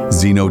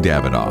 Zino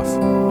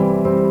Davidoff.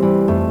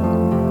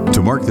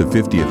 To mark the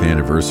 50th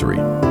anniversary,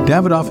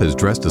 Davidoff has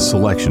dressed a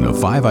selection of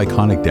 5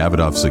 iconic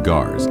Davidoff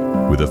cigars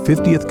with a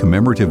 50th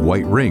commemorative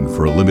white ring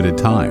for a limited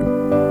time.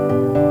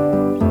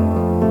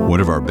 One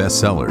of our best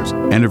sellers,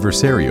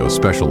 Anniversario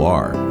Special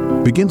R,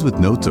 begins with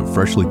notes of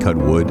freshly cut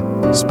wood,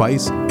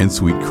 spice, and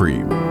sweet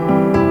cream.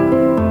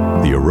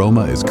 The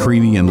aroma is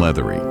creamy and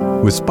leathery,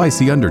 with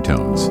spicy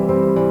undertones.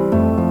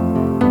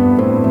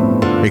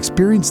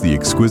 Experience the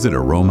exquisite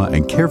aroma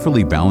and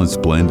carefully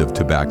balanced blend of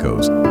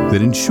tobaccos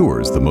that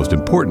ensures the most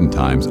important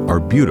times are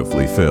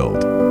beautifully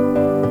filled.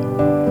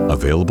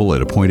 Available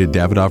at appointed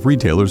Davidoff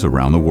retailers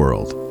around the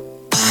world.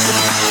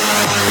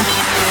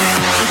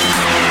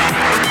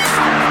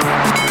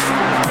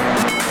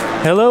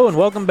 Hello and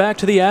welcome back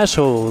to the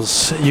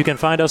Ashholes. You can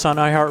find us on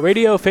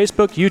iHeartRadio,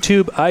 Facebook,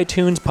 YouTube,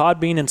 iTunes,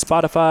 Podbean, and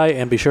Spotify.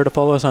 And be sure to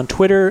follow us on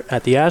Twitter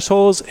at the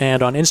Ashholes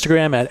and on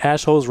Instagram at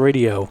Ashholes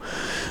Radio.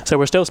 So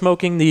we're still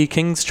smoking the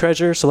King's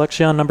Treasure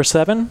Selection number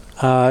 7.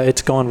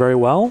 It's going very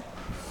well.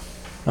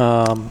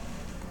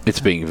 It's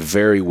being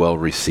very well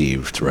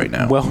received right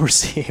now. Well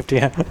received,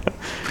 yeah.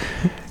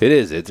 It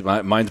is.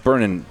 Mine's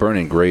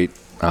burning great.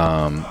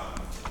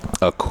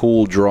 A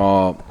cool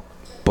draw.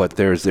 But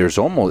there's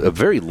almost a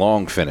very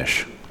long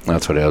finish.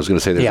 That's what I was going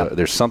to say.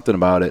 There's something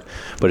about it,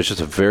 but it's just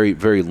a very,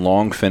 very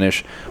long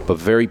finish, but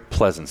very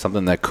pleasant.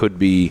 Something that could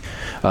be.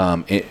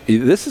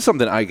 This is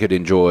something I could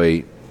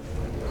enjoy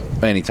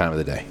any time of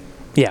the day.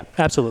 Yeah,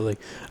 absolutely.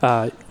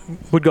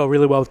 Would go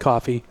really well with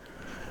coffee.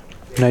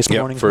 Nice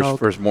morning.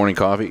 First morning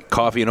coffee.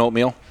 Coffee and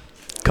oatmeal.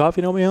 Coffee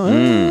and oatmeal.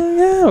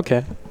 Yeah,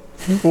 okay.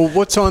 Well,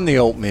 what's on the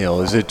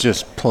oatmeal? Is it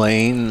just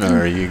plain,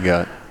 or you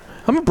got?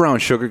 I'm a brown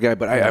sugar guy,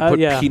 but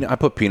I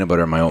put peanut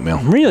butter in my oatmeal.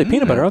 Really,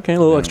 peanut butter? Okay, a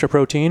little extra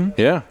protein.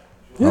 Yeah.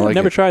 I've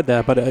never tried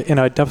that, but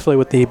definitely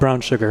with the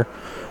brown sugar.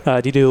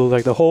 Do you do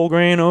like the whole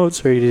grain oats,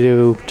 or do you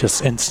do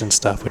just instant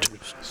stuff? Which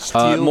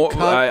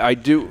I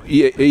do.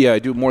 Yeah, I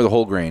do more the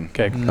whole grain.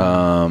 Okay.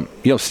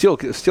 Steel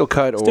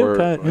cut,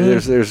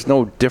 there's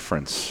no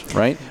difference,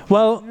 right?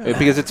 Well,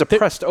 because it's a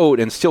pressed oat,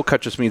 and steel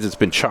cut just means it's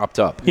been chopped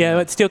up. Yeah,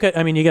 but steel cut.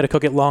 I mean, you got to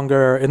cook it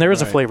longer, and there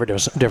is a flavor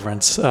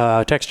difference,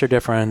 texture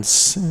difference.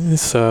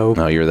 So.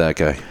 No, you're that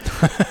guy.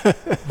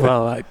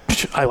 Well,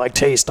 I like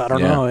taste. I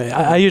don't know.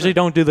 I usually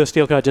don't do the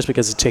steel cut just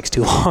because it takes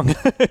too long.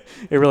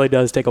 It really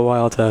does take a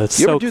while to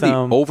soak them. You ever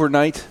do the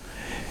overnight?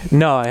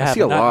 No, I haven't. I see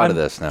a lot of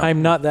this now.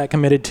 I'm not that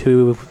committed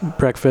to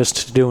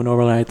breakfast to do an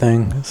overnight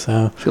thing.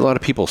 So I see a lot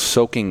of people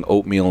soaking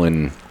oatmeal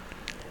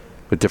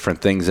with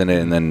different things in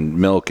it, and then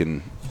milk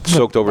and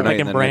soaked overnight.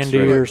 Like in brandy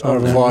or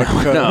something.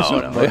 Vodka no,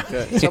 something like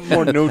that. Something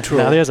more neutral.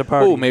 Now there's a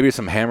party. Oh, maybe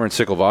some Hammer and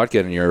Sickle vodka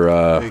in your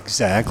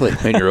exactly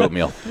in your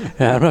oatmeal.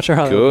 Yeah, I'm not sure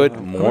how. Good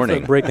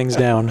morning. Break things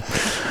down.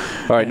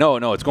 All right,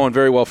 no, it's going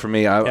very well for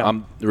me.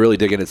 I'm really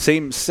digging it.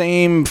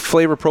 Same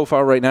flavor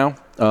profile right now.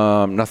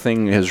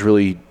 Nothing has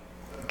really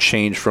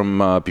changed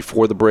from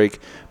before the break,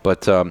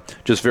 but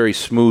just very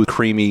smooth,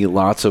 creamy,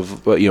 lots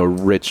of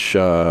rich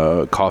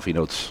coffee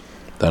notes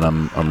that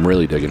I'm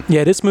really digging.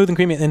 Yeah, it is smooth and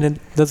creamy, and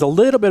there's a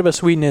little bit of a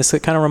sweetness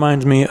that kind of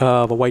reminds me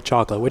of a white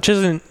chocolate, white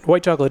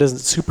chocolate isn't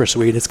super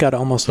sweet. It's got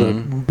almost a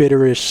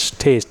bitterish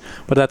taste,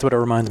 but that's what it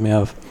reminds me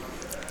of.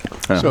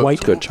 So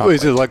white good chocolate.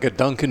 Is it like a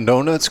Dunkin'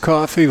 Donuts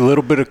coffee? A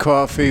little bit of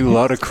coffee, a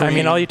lot of cream? I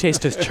mean, all you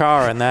taste is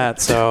char in that,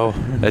 so...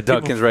 At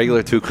Dunkin's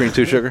regular, 2 cream,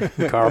 2 sugar?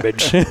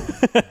 Garbage.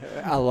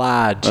 A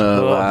large.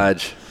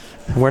 Large.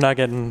 We're not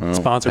getting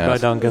sponsored by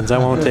Dunkin's. I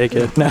won't take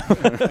it. No.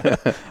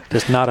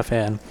 Just not a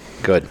fan.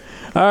 Good.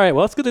 All right,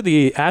 well, let's get to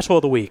the Ashhole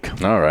of the Week.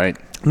 All right.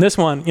 This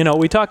one,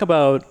 we talk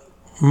about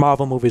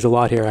Marvel movies a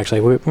lot here, actually.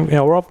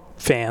 We're all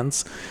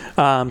fans.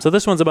 So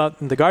this one's about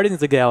the Guardians of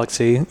the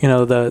Galaxy,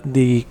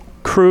 the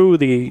crew,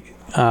 the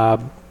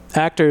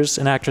actors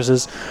and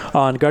actresses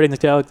on Guardians of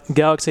the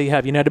Galaxy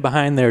have united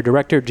behind their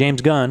director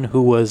James Gunn,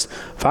 who was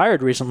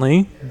fired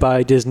recently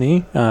by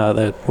Disney,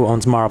 who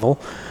owns Marvel,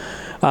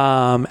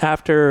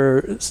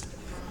 after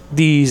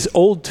these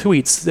old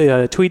tweets,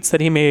 tweets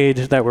that he made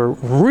that were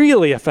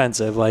really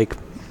offensive. Like,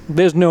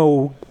 there's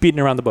no beating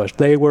around the bush.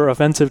 They were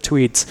offensive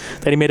tweets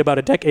that he made about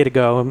a decade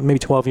ago, maybe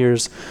 12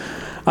 years.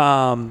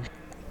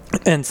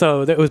 And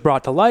so it was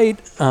brought to light,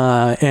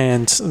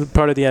 and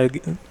part of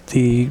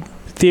the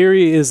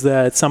theory is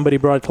that somebody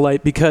brought it to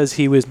light because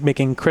he was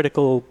making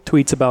critical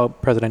tweets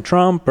about President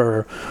Trump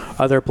or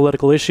other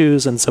political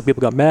issues, and so people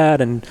got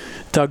mad and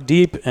dug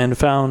deep and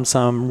found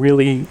some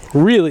really,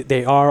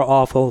 they are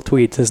awful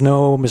tweets. There's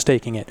no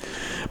mistaking it.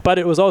 But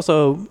it was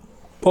also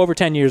over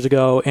 10 years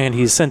ago, and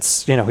he's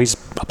since, he's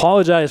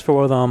apologized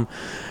for them.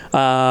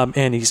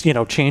 And he's,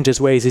 changed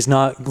his ways. He's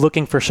not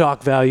looking for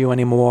shock value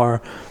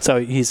anymore. So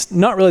he's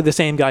not really the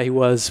same guy he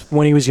was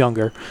when he was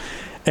younger.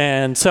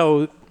 And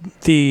so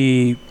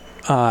the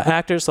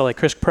actors, so like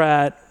Chris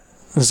Pratt,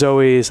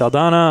 Zoe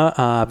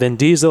Saldana, Vin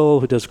Diesel,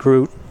 who does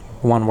Groot,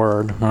 one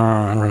word.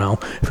 I don't know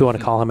if we want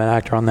to call him an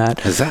actor on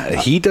that. Is that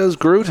he does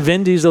Groot?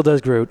 Vin Diesel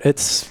does Groot.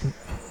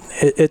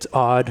 It's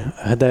odd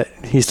that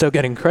he's still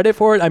getting credit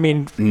for it. I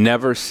mean,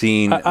 never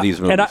seen these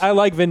movies. And I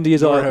like Vin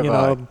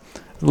Diesel,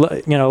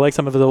 like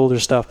some of his older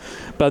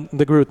stuff, but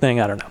the Groot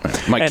thing, I don't know.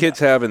 My kids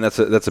have, and that's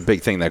a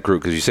big thing, that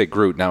Groot, because you say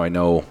Groot, now I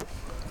know.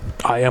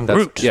 I am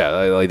Groot.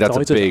 Yeah, that's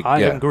a big.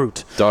 I am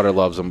Groot. Daughter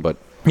loves him, but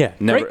yeah,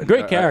 never,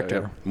 great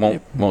character.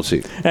 Won't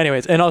see.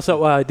 Anyways, and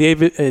also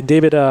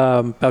David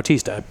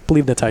Bautista, I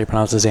believe that's how you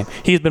pronounce his name.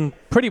 He's been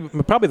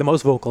probably the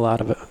most vocal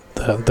out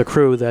of the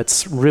crew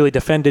that's really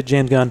defended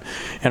James Gunn.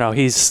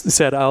 He's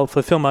said, I'll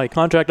fulfill my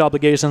contract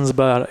obligations,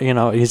 but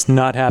he's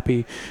not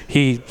happy.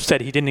 He said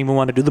he didn't even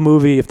want to do the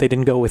movie if they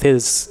didn't go with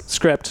his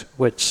script,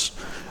 which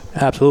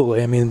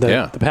absolutely. I mean,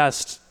 the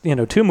past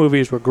 2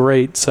 movies were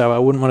great, so I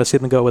wouldn't want to see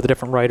them go with a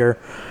different writer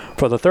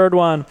for the third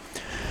one.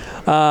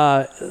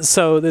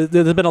 So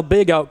there's been a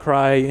big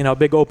outcry, a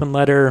big open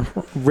letter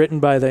written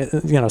by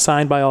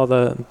signed by all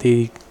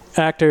the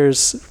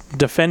actors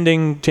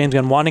defending James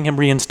Gunn, wanting him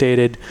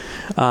reinstated.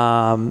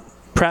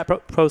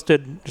 Pratt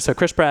posted, so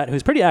Chris Pratt,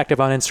 who's pretty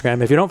active on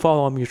Instagram. If you don't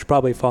follow him, you should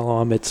probably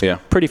follow him. It's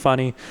pretty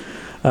funny.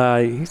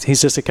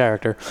 He's just a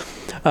character.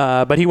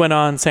 But he went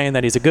on saying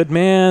that he's a good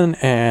man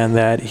and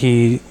that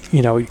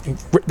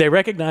they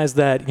recognize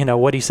that,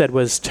 what he said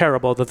was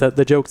terrible, that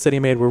the jokes that he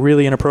made were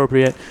really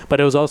inappropriate, but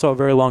it was also a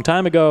very long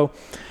time ago,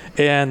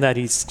 and that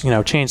he's,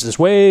 changed his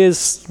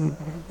ways,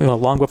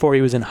 long before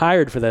he was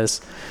hired for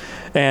this,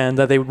 and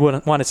that they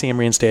wouldn't want to see him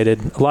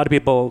reinstated. A lot of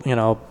people,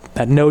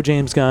 that know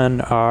James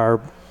Gunn are,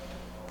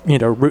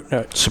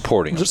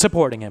 supporting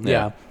him.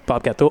 Yeah.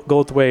 Bobcat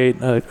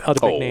Goldthwait, other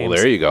big names. Oh,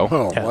 there you go.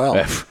 Oh,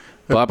 yeah.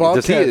 Wow.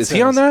 Is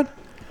he on that?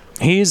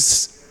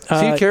 He's he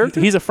a character?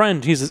 He's a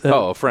friend. He's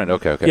a friend.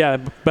 Okay. Yeah,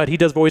 but he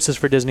does voices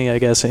for Disney, I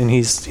guess, and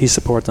he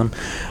supports them.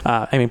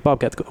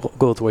 Bobcat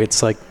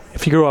Goldthwait's like,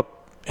 if you grew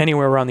up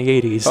anywhere around the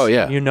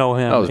 80s, you know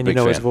him and you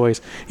know his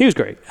voice. He was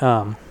great.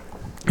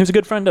 He was a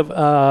good friend of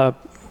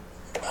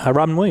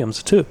Robin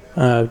Williams too.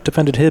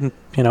 Defended him,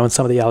 in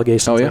some of the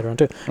allegations later on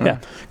too. Yeah,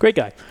 great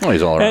guy. Oh,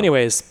 he's all around.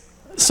 Anyways,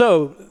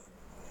 so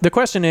the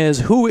question is,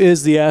 who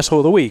is the asshole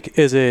of the week?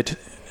 Is it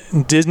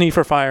Disney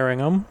for firing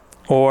him?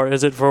 Or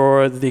is it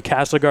for the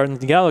cast of Guardians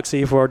of the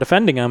Galaxy for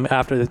defending him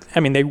after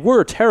they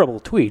were terrible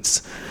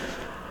tweets.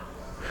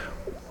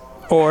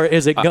 Or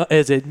is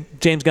it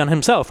James Gunn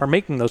himself for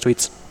making those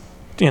tweets,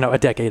 a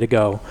decade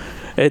ago?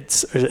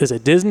 Is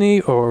it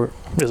Disney or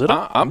is it?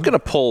 I'm going to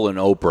pull an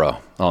Oprah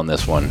on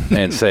this one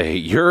and say,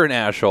 you're an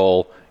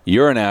asshole,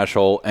 you're an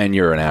asshole, and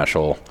you're an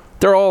asshole.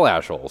 They're all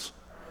assholes.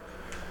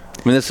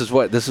 This is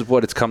what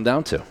it's come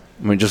down to.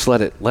 Just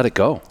let it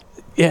go.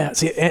 Yeah,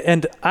 see,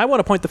 and I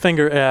want to point the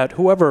finger at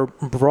whoever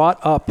brought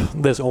up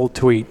this old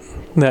tweet,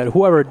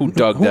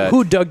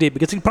 who dug deep,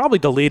 because he probably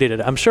deleted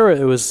it. I'm sure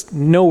it was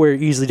nowhere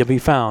easily to be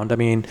found.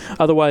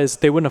 Otherwise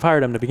they wouldn't have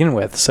hired him to begin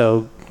with.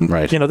 So,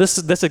 right.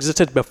 This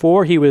existed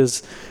before he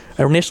was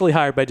initially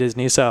hired by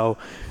Disney. So,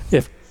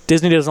 if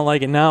Disney doesn't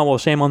like it now, well,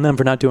 shame on them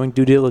for not doing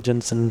due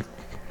diligence and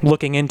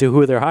looking into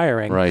who they're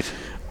hiring. Right.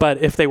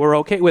 But if they were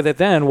okay with it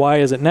then, why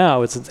is it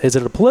now? Is it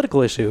a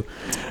political issue?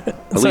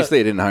 At least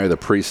they didn't hire the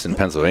priests in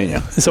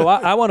Pennsylvania. So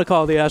I want to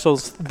call the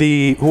assholes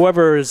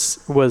whoever's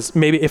was,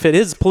 maybe if it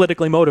is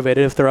politically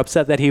motivated, if they're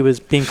upset that he was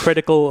being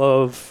critical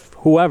of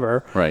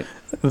whoever, right?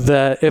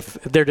 That if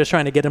they're just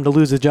trying to get him to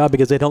lose his job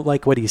because they don't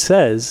like what he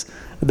says,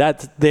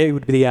 that they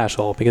would be the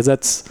asshole, because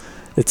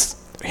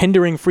it's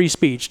hindering free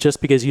speech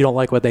just because you don't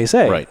like what they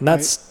say. Right. And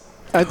that's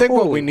I think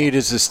what we need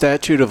is a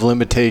statute of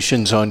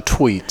limitations on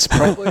tweets,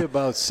 probably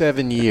about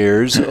 7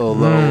 years,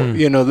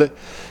 although,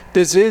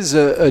 this is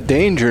a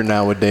danger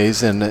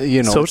nowadays. And,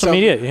 social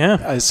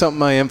media,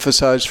 something I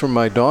emphasize for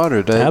my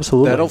daughter,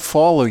 that'll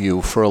follow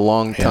you for a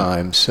long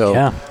time.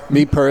 So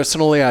me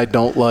personally, I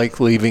don't like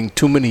leaving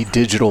too many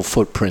digital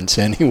footprints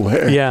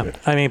anywhere. Yeah.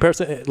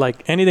 Personally,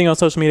 like anything on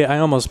social media, I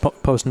almost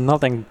post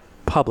nothing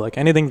public.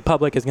 Anything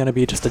public is going to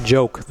be just a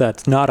joke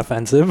that's not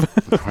offensive.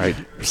 Right.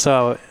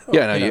 So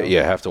yeah, no, you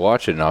have to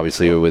watch it, and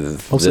obviously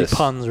with mostly this,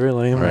 puns,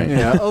 really. Right.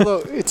 Yeah, although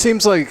it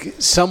seems like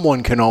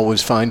someone can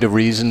always find a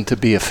reason to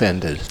be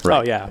offended. Right.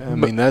 Oh yeah. I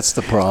mean, that's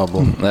the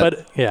problem.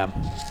 But yeah.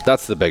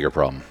 That's the bigger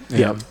problem.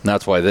 Yeah. And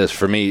that's why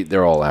for me,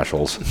 they're all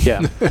assholes.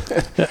 Yeah.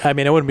 I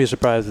mean, I wouldn't be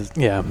surprised.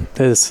 Yeah.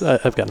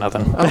 I've got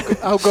nothing.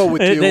 I'll go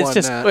with you it's on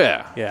just, that.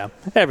 Yeah. Yeah.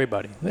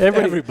 Everybody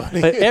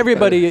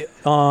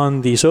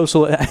on the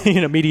social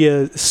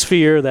media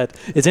sphere that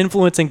is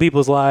influencing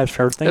people's lives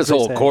for things. This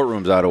whole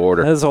courtroom's out of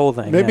order. This whole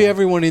thing. Maybe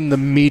everyone in the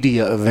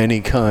media of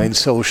any kind,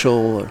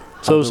 social or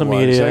social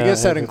otherwise. media. I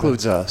guess that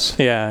includes us.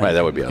 Yeah. Right,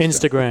 that would be us.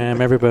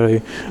 Instagram,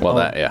 everybody. Well,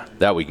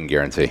 that we can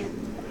guarantee.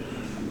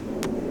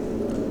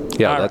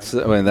 Yeah, that's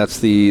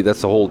the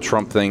whole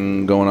Trump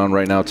thing going on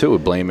right now too.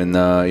 With blaming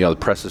the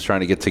press is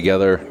trying to get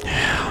together.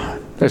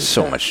 There's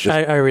so much.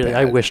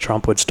 I wish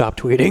Trump would stop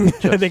tweeting.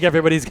 I think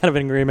everybody's kind of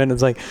in agreement.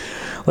 It's like,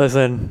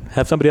 listen,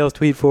 have somebody else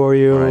tweet for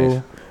you.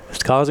 Right.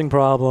 It's causing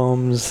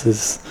problems.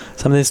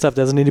 Some of this stuff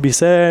doesn't need to be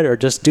said, or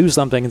just do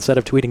something instead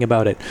of tweeting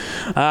about it.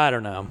 I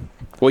don't know.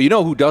 Well, you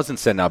know who doesn't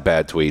send out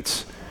bad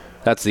tweets?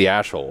 That's the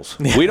assholes.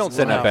 We don't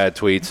send out bad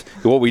tweets.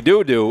 What we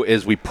do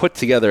is we put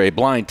together a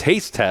blind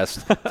taste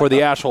test for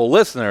the asshole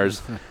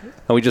listeners, and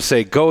we just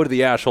say, go to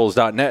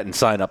theassholes.net and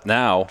sign up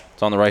now.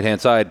 It's on the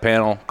right-hand side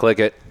panel. Click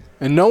it.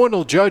 And no one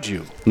will judge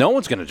you. No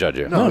one's going to judge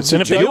you. No, it's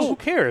a judge. Who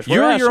cares?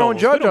 You're your own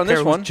judge on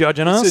this one.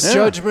 Judging us. It's a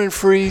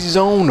judgment-free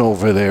zone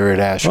over there at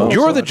Asheville. Well,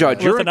 you're the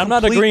judge. You're Listen, in I'm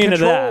not complete agreeing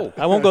control. to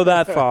that. I won't go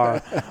that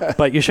far,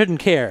 but you shouldn't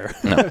care.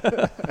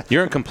 No.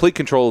 You're in complete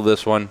control of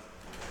this one.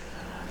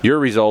 Your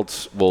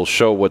results will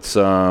show what's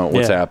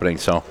happening.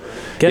 So,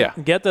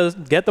 get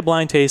the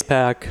blind taste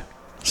pack.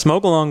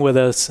 Smoke along with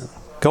us.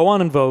 Go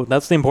on and vote.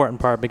 That's the important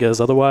part, because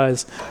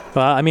otherwise,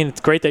 I mean, it's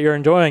great that you're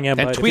enjoying it,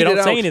 but if you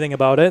don't say anything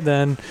about it,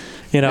 then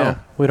we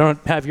don't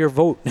have your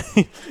vote.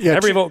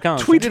 Every vote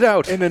counts. Tweet it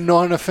out in a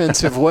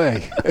non-offensive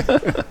way.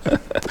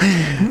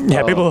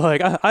 Yeah, people are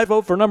like, I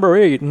vote for number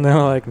 8, and they're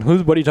like,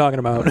 what are you talking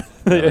about?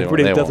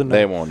 Everybody doesn't know.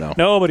 They won't know.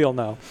 Nobody will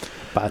know,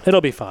 but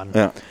it'll be fun.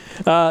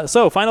 Yeah.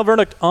 So, final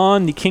verdict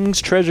on the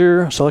King's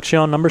Treasure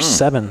Selection number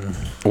 7.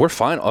 We're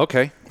fine.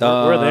 Okay.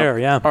 We're there.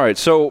 Yeah. All right.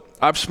 So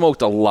I've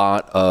smoked a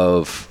lot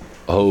of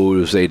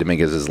Jose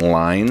Dominguez's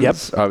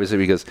lines, obviously,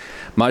 because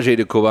Magia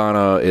de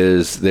Cubana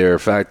is their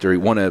factory,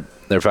 one of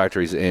their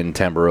factories in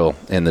Tamboril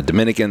in the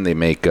Dominican. They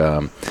make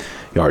our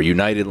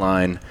United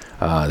line.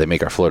 They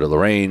make our Fleur de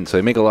Lorraine. So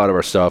they make a lot of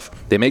our stuff.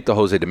 They make the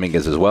Jose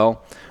Dominguez as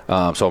well.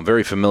 So I'm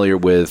very familiar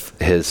with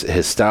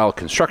his style.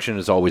 Construction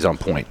is always on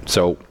point.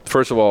 So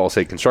first of all, I'll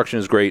say construction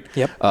is great.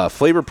 Yep.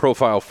 Flavor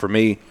profile for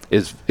me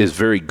is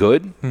very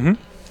good.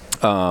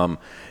 Mm-hmm.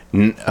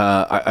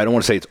 I don't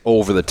want to say it's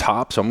over the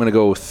top, so I'm going to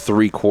go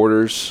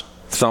 3/4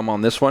 thumb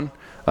on this one.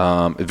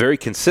 Very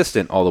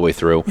consistent all the way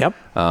through.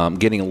 Yep.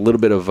 Getting a little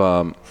bit of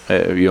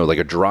like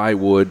a dry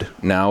wood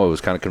now. It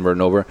was kind of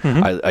converting over.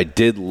 Mm-hmm. I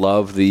did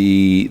love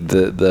the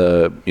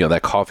that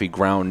coffee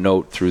ground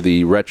note through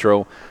the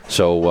retro.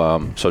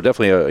 So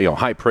definitely a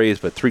high praise,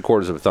 but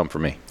 3/4 of a thumb for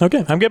me.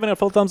 Okay, I'm giving it a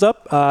full thumbs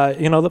up.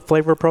 The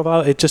flavor profile,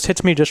 it just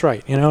hits me just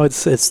right.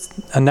 It's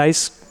a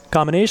nice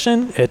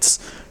combination. Its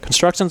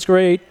construction's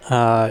great.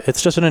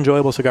 It's just an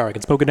enjoyable cigar. I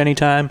can smoke it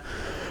anytime.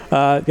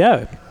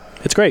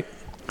 It's great.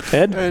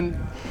 Ed? And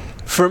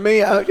for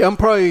me, I'm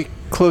probably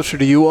closer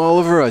to you,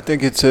 Oliver. I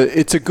think it's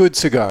a good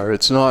cigar.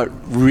 It's not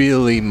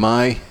really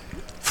my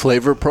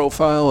flavor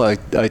profile. I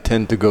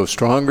tend to go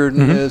stronger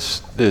than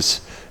this.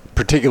 This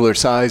particular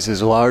size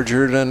is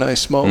larger than I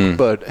smoke.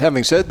 But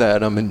having said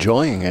that, I'm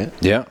enjoying it.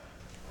 Yeah.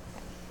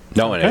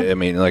 No, and I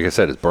mean, like I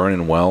said, it's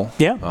burning well.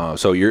 Yeah.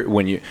 So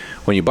when you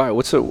buy it,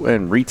 what's it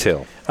in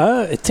retail?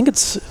 I think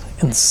it's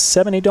in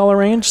 $7-8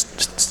 range.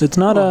 It's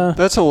not a.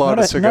 That's a lot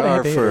of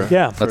cigar for.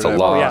 Yeah. That's a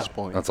lot.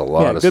 That's a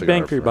lot of good cigar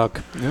bang for your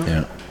buck.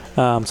 Yeah.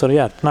 It's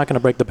not going to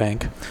break the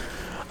bank.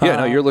 Yeah,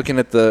 no, you're looking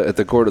at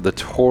the quarter of the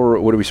Toro.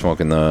 What are we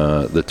smoking?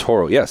 The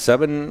Toro. Yeah, $8.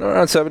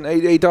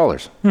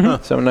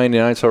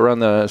 $7.99. So around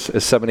the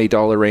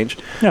 $7-8 range.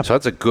 Yeah. So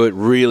that's a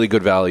really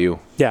good value.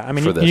 Yeah, I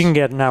mean, you can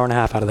get an hour and a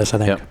half out of this, I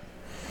think. Yeah.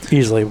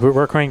 Easily.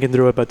 We're cranking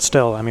through it, but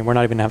still, I mean, we're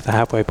not even at the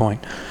halfway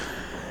point.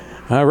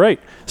 All right.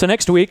 So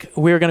next week,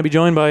 we're going to be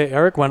joined by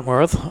Eric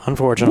Wentworth,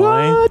 unfortunately.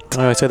 What?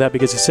 I say that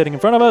because he's sitting in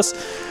front of us.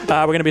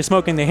 We're going to be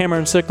smoking the Hammer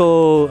and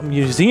Sickle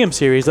Museum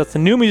Series. That's the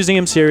new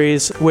museum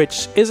series,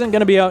 which isn't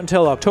going to be out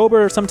until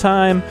October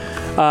sometime,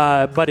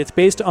 but it's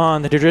based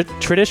on the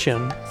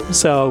tradition.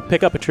 So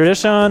pick up a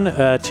tradition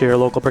to your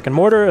local brick and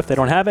mortar. If they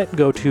don't have it,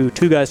 go to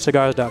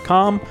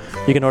twoguyscigars.com.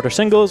 You can order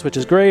singles, which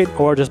is great,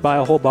 or just buy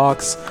a whole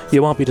box.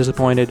 You won't be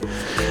disappointed.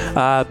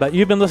 But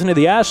you've been listening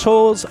to The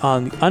Ashholes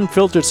on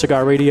Unfiltered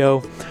Cigar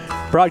Radio,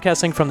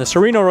 broadcasting from the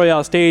Sereno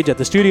Royale stage at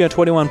the Studio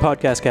 21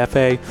 Podcast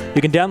Cafe.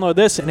 You can download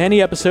this and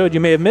any episode you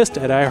may have missed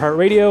at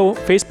iHeartRadio,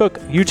 Facebook,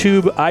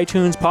 YouTube,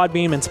 iTunes,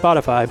 Podbean, and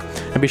Spotify.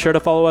 And be sure to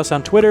follow us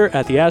on Twitter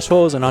at The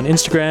Ashholes and on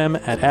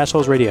Instagram at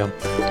Ashholes Radio.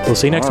 We'll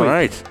see you next week. All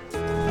right.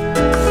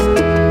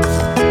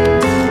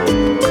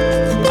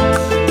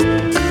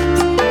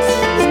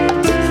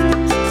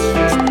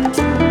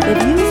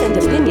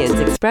 opinions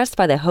expressed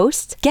by the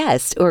hosts,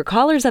 guests, or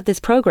callers of this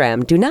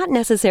program do not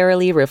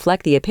necessarily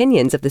reflect the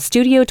opinions of the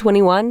Studio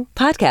 21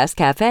 Podcast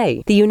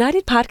Cafe, the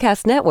United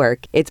Podcast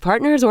Network, its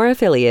partners, or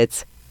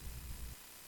affiliates.